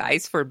to you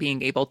guys for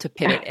being able to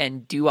pivot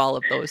and do all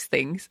of those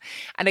things.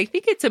 And I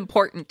think it's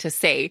important to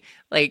say,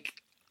 like,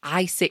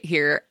 I sit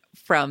here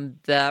from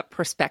the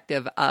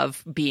perspective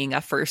of being a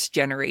first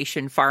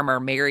generation farmer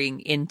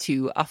marrying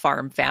into a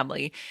farm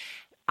family.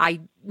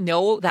 I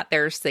know that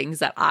there's things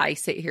that I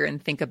sit here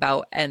and think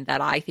about and that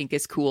I think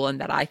is cool,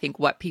 and that I think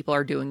what people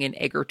are doing in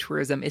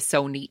agritourism is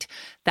so neat,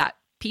 that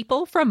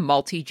people from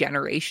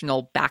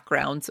multi-generational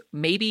backgrounds,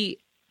 maybe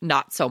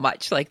not so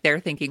much. Like, they're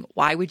thinking,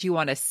 why would you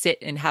want to sit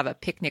and have a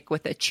picnic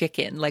with a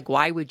chicken? Like,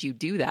 why would you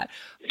do that?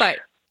 But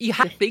you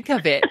have to think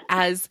of it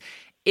as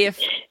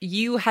if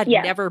you had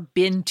never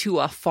been to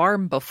a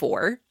farm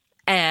before,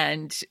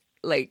 and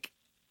like,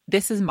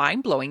 this is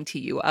mind-blowing to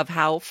you of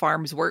how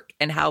farms work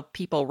and how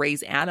people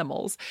raise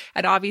animals.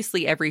 And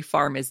obviously every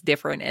farm is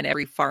different and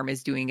every farm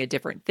is doing a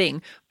different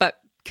thing, but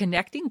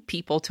connecting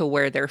people to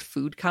where their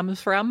food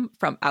comes from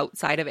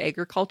outside of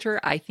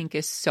agriculture, I think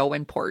is so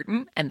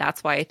important. And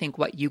that's why I think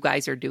what you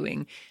guys are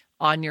doing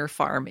on your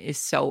farm is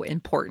so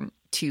important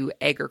to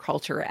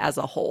agriculture as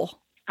a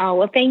whole. Oh,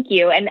 well, thank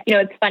you. And,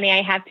 it's funny.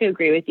 I have to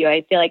agree with you.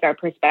 I feel like our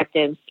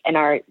perspectives and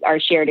our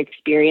shared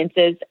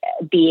experiences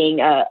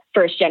being a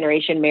first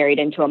generation married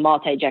into a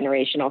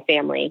multi-generational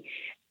family.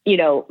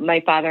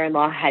 My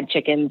father-in-law had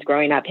chickens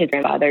growing up. His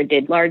grandfather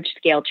did large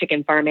scale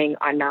chicken farming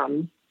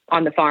on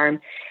the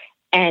farm.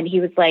 And he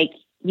was like,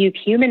 you've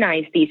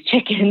humanized these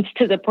chickens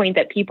to the point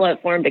that people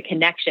have formed a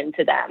connection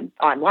to them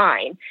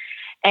online.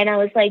 And I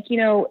was like,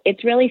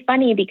 it's really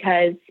funny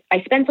because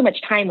I spend so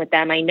much time with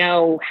them. I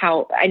know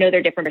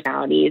their different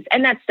personalities.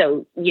 And that's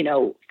so,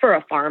 for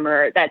a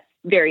farmer, that's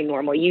very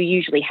normal. You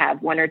usually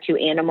have one or two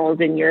animals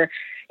in your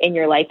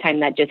lifetime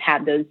that just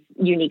have those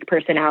unique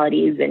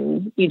personalities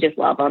and you just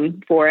love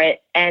them for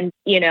it. And,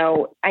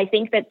 I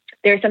think that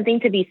there's something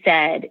to be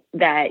said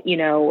that,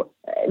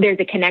 there's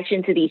a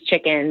connection to these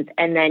chickens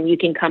and then you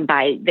can come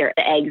by the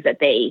eggs that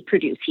they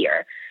produce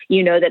here.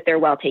 That they're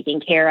well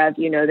taken care of,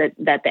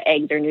 that the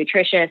eggs are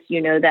nutritious,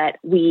 that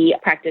we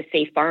practice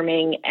safe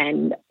farming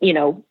and,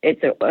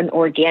 it's an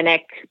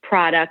organic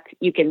product.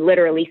 You can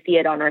literally see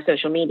it on our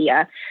social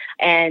media.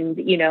 And,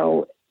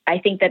 I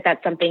think that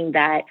that's something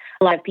that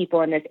a lot of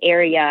people in this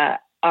area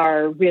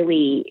are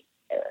really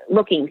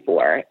looking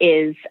for,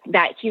 is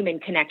that human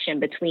connection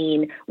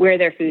between where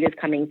their food is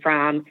coming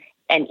from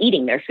and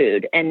eating their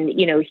food. And,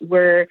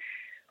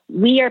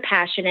 we are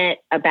passionate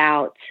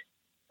about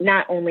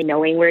not only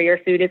knowing where your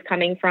food is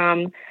coming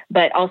from,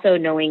 but also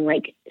knowing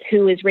like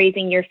who is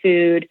raising your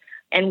food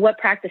and what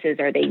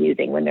practices are they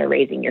using when they're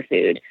raising your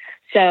food.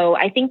 So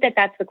I think that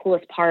that's the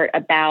coolest part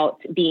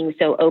about being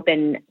so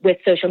open with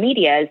social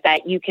media, is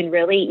that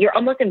you're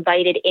almost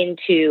invited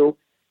into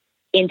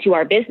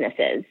our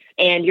businesses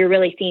and you're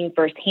really seeing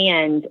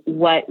firsthand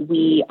what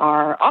we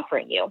are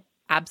offering you.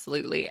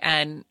 Absolutely.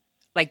 And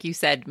like you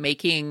said,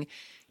 making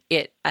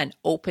it an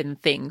open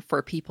thing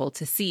for people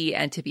to see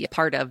and to be a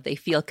part of. They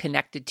feel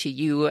connected to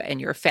you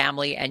and your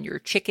family and your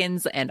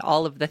chickens and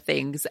all of the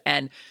things.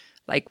 And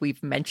like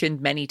we've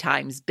mentioned many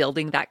times,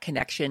 building that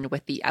connection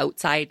with the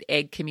outside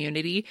egg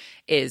community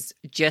is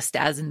just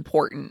as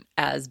important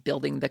as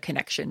building the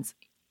connections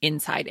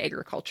inside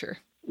agriculture.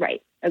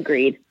 Right.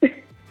 Agreed.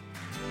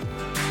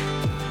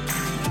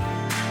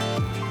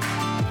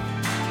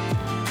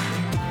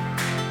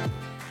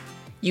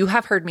 You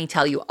have heard me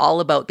tell you all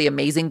about the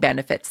amazing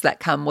benefits that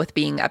come with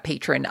being a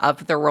patron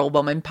of the Rural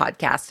Woman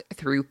podcast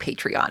through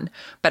Patreon,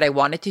 but I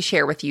wanted to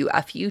share with you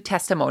a few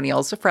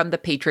testimonials from the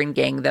patron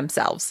gang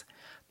themselves.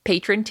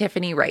 Patron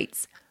Tiffany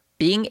writes,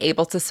 being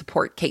able to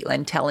support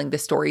Caitlin telling the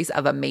stories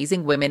of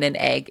amazing women in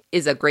ag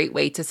is a great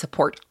way to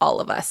support all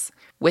of us.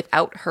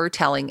 Without her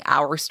telling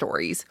our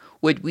stories,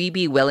 would we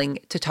be willing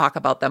to talk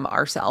about them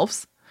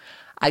ourselves?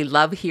 I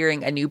love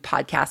hearing a new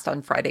podcast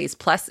on Fridays,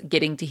 plus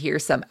getting to hear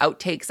some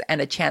outtakes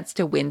and a chance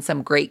to win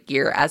some great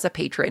gear as a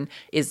patron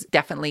is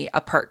definitely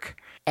a perk.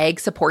 Ag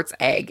supports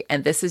ag,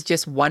 and this is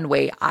just one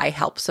way I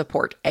help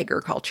support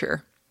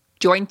agriculture.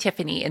 Join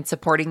Tiffany in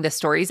supporting the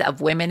stories of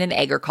women in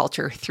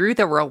agriculture through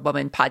the Rural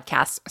Woman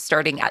podcast,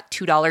 starting at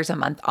 $2 a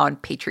month on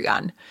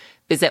Patreon.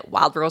 Visit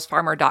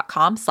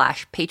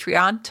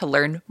wildrosefarmer.com/Patreon to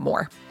learn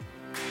more.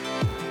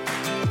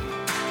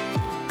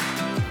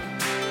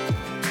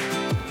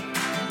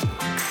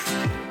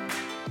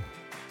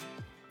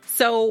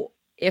 So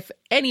if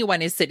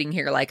anyone is sitting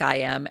here like I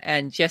am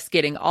and just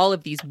getting all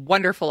of these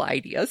wonderful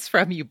ideas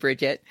from you,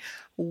 Bridget,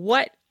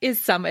 what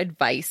is some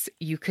advice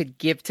you could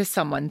give to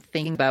someone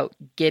thinking about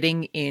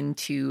getting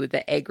into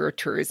the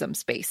agritourism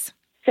space?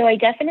 So I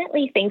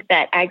definitely think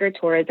that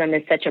agritourism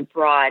is such a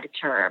broad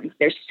term.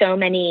 There's so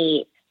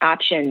many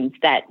options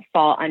that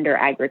fall under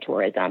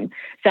agritourism.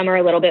 Some are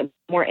a little bit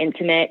more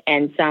intimate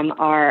and some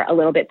are a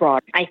little bit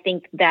broad. I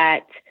think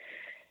that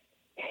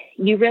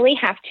you really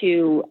have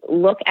to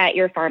look at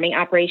your farming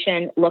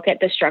operation, look at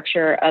the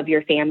structure of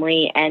your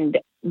family and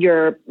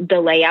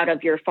the layout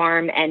of your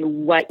farm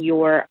and what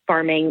you're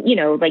farming,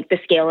 like the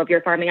scale of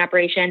your farming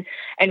operation,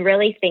 and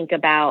really think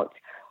about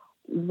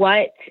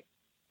what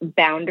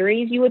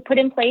boundaries you would put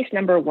in place,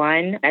 number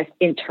one, as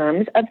in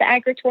terms of the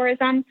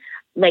agritourism.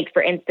 Like,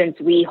 for instance,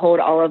 we hold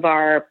all of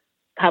our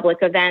public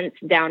events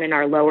down in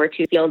our lower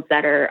two fields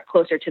that are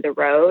closer to the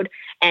road.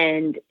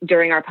 And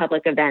during our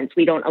public events,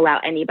 we don't allow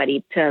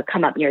anybody to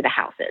come up near the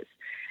houses,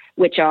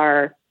 which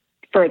are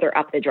further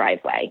up the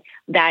driveway.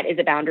 That is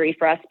a boundary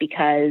for us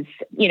because,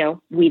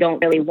 we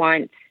don't really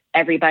want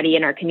everybody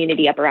in our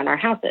community up around our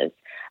houses.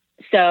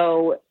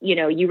 So,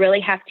 you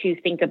really have to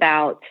think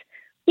about,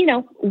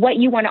 what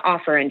you want to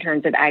offer in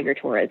terms of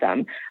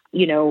agritourism.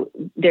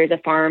 There's a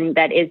farm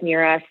that is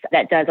near us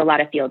that does a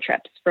lot of field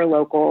trips for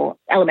local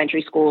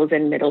elementary schools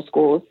and middle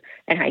schools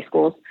and high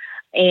schools.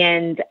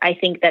 And I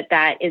think that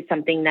that is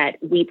something that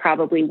we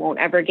probably won't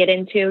ever get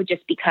into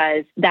just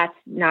because that's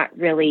not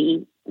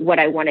really what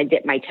I want to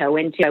dip my toe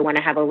into. I want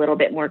to have a little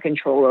bit more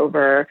control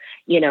over,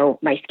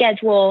 my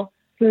schedule,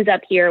 who's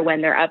up here, when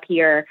they're up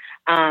here.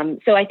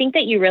 So I think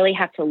that you really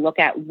have to look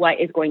at what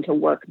is going to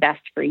work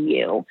best for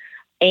you.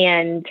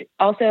 And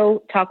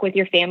also talk with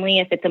your family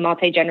if it's a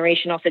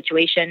multi-generational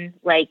situation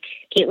like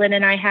Caitlin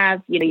and I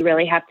have. You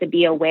really have to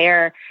be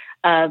aware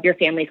of your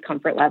family's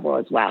comfort level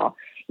as well.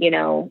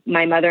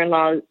 My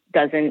mother-in-law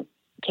doesn't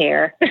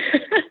care,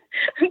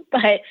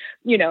 but,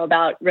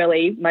 about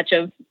really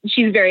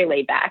she's very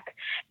laid back,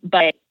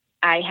 but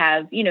I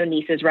have,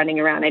 nieces running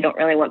around. I don't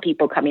really want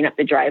people coming up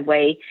the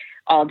driveway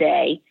all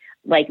day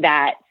like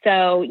that.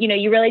 So,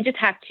 you really just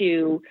have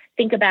to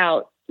think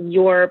about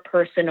your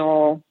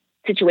personal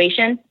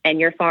situation and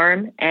your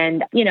farm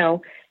and,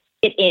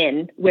 it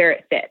in where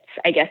it fits,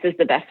 I guess is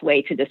the best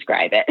way to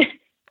describe it.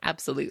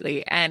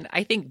 Absolutely. And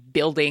I think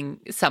building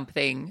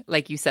something,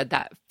 like you said,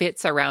 that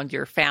fits around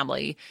your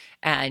family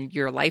and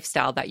your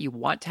lifestyle that you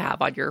want to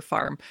have on your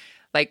farm.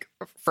 Like,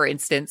 for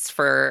instance,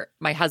 for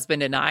my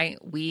husband and I,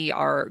 we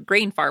are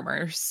grain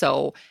farmers.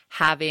 So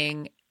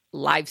having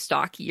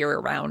livestock year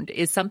round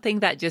is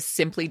something that just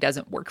simply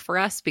doesn't work for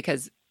us,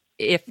 because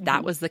if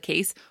that was the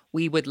case,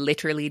 we would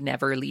literally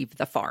never leave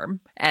the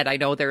farm. And I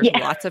know there's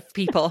lots of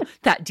people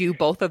that do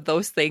both of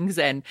those things.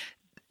 And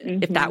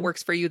if that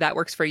works for you, that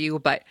works for you.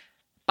 But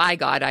by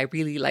God, I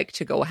really like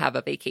to go have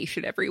a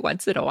vacation every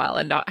once in a while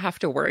and not have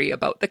to worry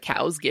about the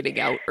cows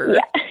getting out or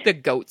the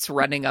goats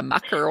running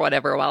amok or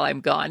whatever while I'm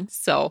gone.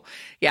 So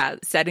yeah,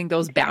 setting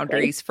those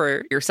boundaries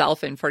for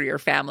yourself and for your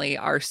family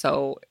are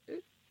so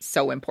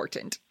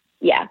important.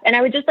 Yeah. And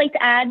I would just like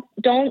to add,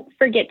 don't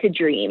forget to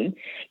dream.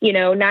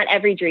 Not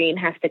every dream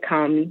has to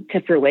come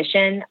to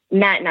fruition.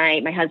 Matt and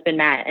I, my husband,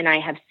 Matt, and I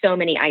have so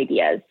many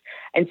ideas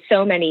and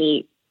so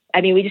many,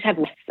 we just have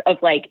lists of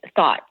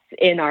thoughts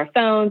in our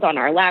phones, on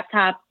our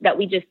laptop that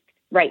we just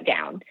write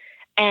down.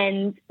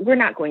 And we're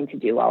not going to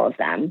do all of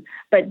them,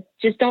 but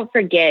just don't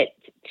forget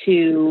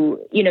to,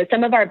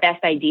 some of our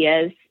best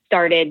ideas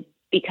started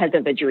because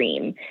of a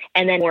dream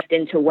and then morphed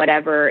into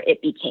whatever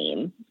it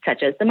became,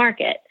 such as the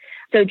market.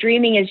 So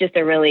dreaming is just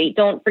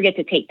don't forget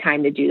to take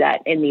time to do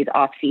that in these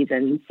off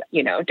seasons,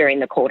 during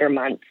the colder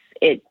months.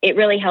 It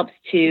really helps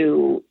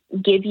to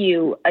give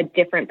you a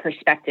different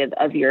perspective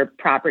of your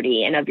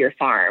property and of your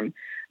farm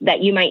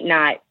that you might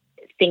not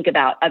think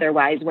about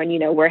otherwise when,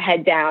 we're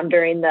head down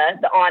during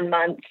the on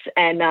months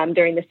and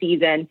during the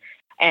season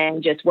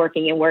and just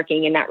working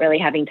and not really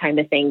having time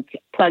to think.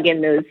 Plug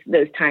in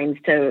those times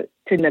to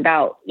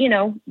about,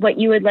 what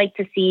you would like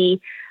to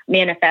see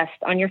manifest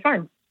on your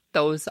farm.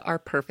 Those are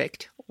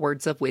perfect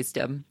words of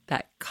wisdom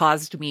that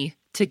caused me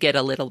to get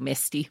a little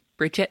misty,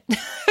 Bridget.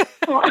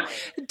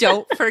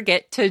 Don't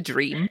forget to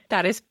dream.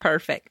 That is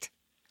perfect.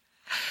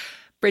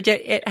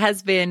 Bridget, it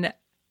has been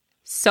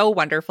so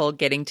wonderful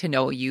getting to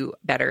know you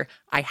better.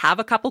 I have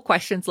a couple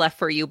questions left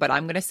for you, but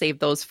I'm going to save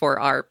those for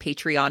our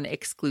Patreon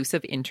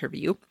exclusive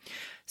interview.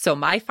 So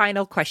my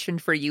final question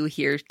for you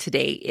here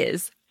today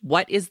is,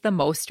 what is the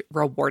most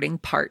rewarding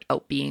part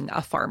of being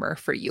a farmer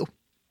for you?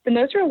 The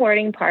most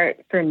rewarding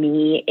part for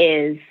me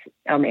is,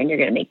 oh man, you're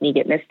going to make me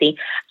get misty.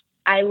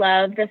 I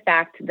love the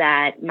fact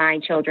that my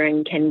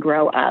children can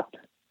grow up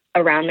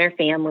around their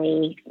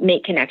family,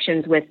 make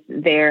connections with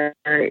their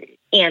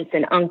aunts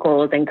and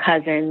uncles and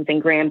cousins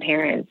and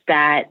grandparents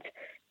that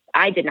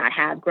I did not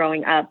have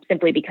growing up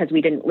simply because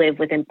we didn't live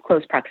within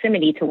close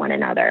proximity to one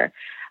another.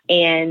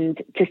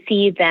 And to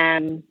see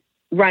them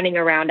running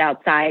around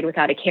outside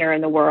without a care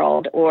in the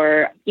world,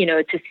 or,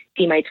 to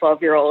see my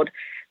 12-year-old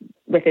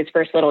with his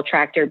first little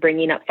tractor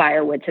bringing up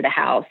firewood to the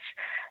house.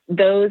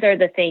 Those are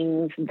the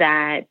things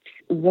that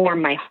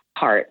warm my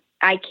heart.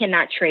 I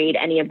cannot trade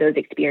any of those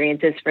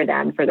experiences for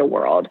them for the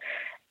world.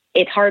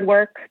 It's hard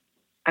work.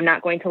 I'm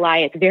not going to lie.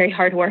 It's very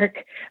hard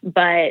work.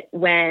 But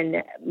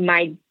when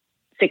my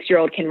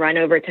 6-year-old can run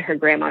over to her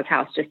grandma's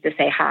house just to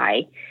say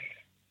hi,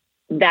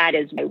 that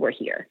is why we're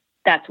here.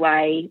 That's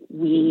why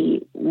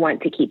we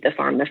want to keep the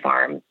farm the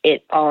farm.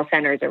 It all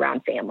centers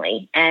around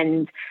family.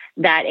 And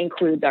that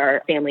includes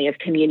our family of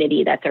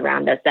community that's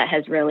around us that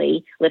has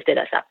really lifted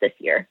us up this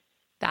year.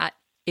 That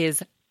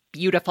is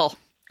beautiful.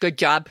 Good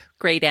job.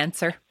 Great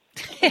answer.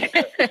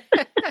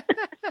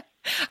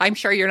 I'm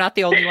sure you're not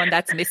the only one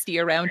that's misty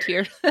around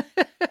here.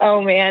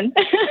 Oh, man.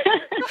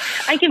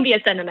 I can be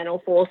a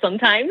sentimental fool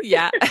sometimes.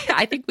 Yeah,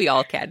 I think we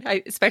all can,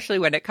 especially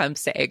when it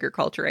comes to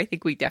agriculture. I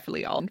think we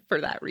definitely all,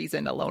 for that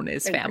reason alone,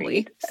 is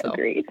family.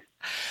 Agreed.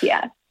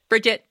 Yeah.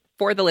 Bridget,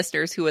 for the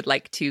listeners who would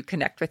like to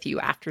connect with you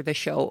after the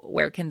show,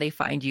 where can they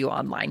find you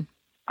online?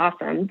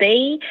 Awesome.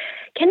 They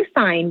can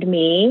find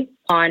me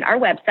on our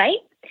website,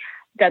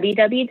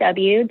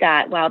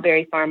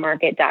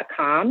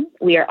 www.wildberryfarmmarket.com.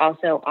 We are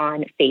also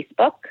on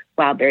Facebook,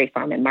 Wildberry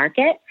Farm and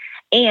Market,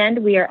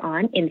 and we are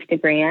on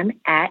Instagram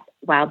at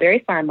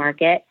Wildberry Farm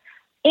Market,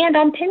 and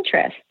on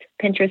Pinterest,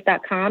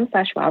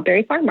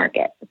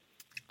 pinterest.com/wildberryfarmmarket.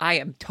 I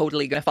am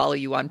totally going to follow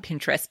you on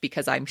Pinterest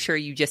because I'm sure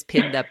you just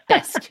pin the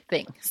best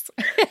things.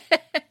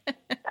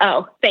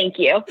 Oh, thank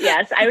you.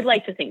 Yes, I would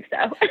like to think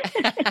so.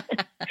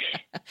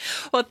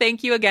 Well,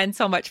 thank you again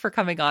so much for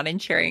coming on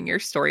and sharing your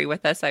story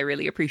with us. I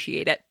really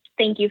appreciate it.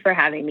 Thank you for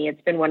having me.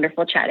 It's been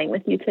wonderful chatting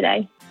with you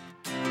today.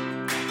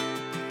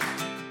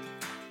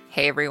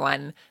 Hey,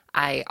 everyone.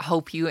 I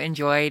hope you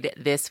enjoyed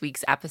this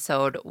week's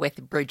episode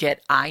with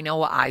Bridget. I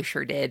know I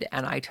sure did,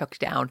 and I took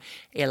down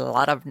a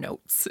lot of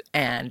notes,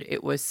 and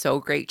it was so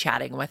great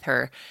chatting with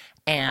her.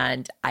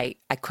 And I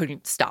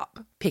couldn't stop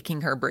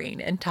picking her brain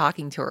and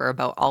talking to her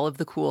about all of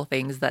the cool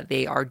things that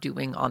they are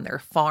doing on their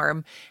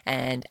farm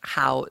and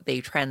how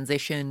they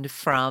transitioned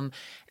from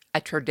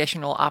a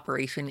traditional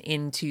operation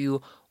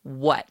into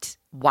what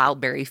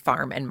Wildberry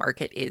Farm and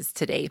Market is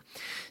today.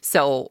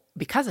 So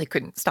because I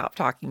couldn't stop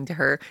talking to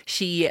her,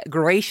 she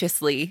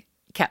graciously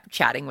kept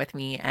chatting with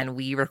me, and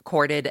we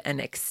recorded an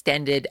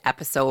extended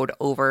episode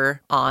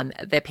over on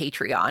the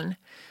Patreon.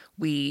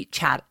 We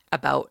chat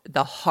about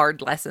the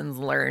hard lessons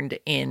learned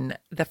in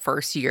the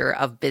first year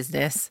of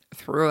business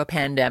through a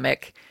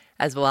pandemic,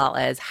 as well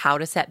as how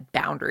to set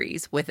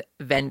boundaries with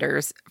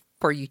vendors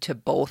for you to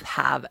both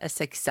have a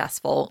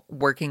successful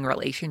working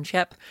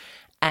relationship.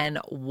 And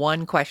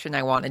one question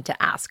I wanted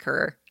to ask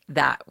her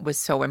that was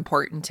so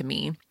important to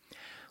me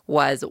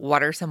was,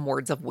 what are some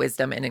words of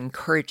wisdom and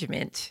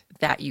encouragement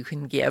that you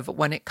can give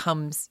when it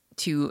comes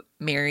to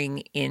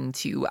marrying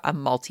into a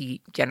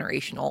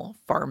multi-generational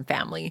farm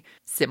family,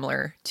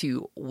 similar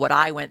to what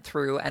I went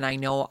through, and I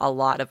know a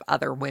lot of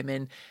other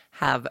women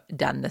have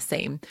done the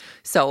same.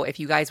 So if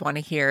you guys want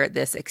to hear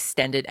this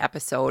extended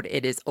episode,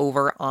 it is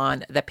over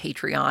on the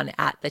Patreon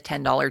at the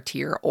 $10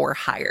 tier or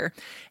higher.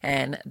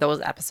 And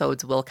those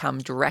episodes will come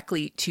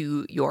directly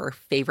to your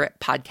favorite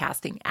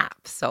podcasting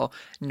app. So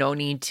no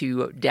need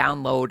to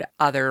download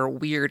other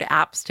weird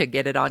apps to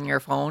get it on your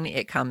phone.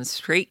 It comes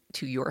straight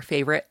to your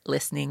favorite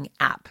listening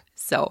app.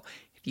 So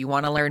if you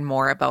want to learn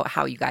more about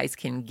how you guys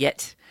can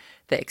get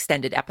the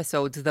extended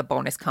episodes, the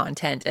bonus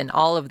content, and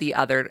all of the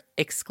other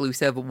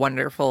exclusive,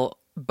 wonderful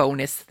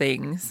bonus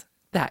things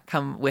that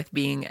come with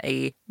being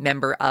a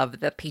member of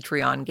the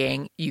Patreon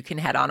gang, you can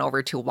head on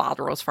over to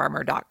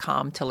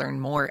wildrosefarmer.com to learn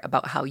more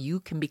about how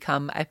you can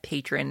become a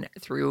patron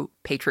through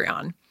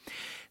Patreon.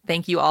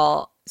 Thank you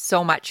all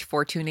so much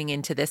for tuning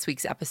into this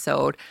week's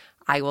episode.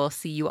 I will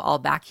see you all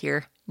back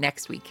here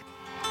next week.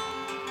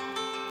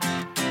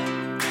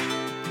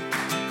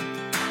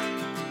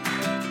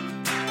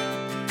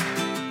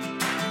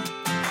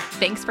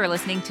 Thanks for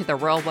listening to the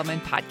Rural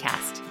Woman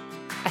Podcast.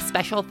 A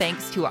special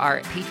thanks to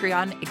our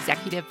Patreon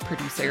executive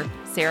producer,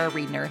 Sarah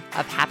Riedner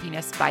of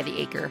Happiness by the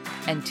Acre,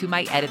 and to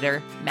my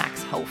editor,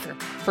 Max Hofer.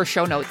 For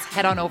show notes,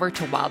 head on over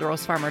to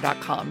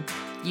wildrosefarmer.com.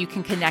 You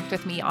can connect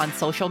with me on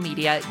social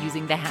media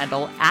using the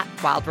handle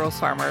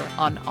 @wildrosefarmer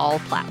on all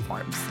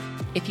platforms.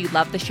 If you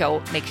love the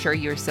show, make sure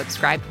you're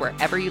subscribed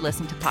wherever you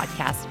listen to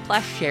podcasts,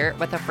 plus share it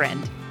with a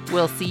friend.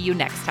 We'll see you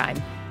next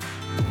time.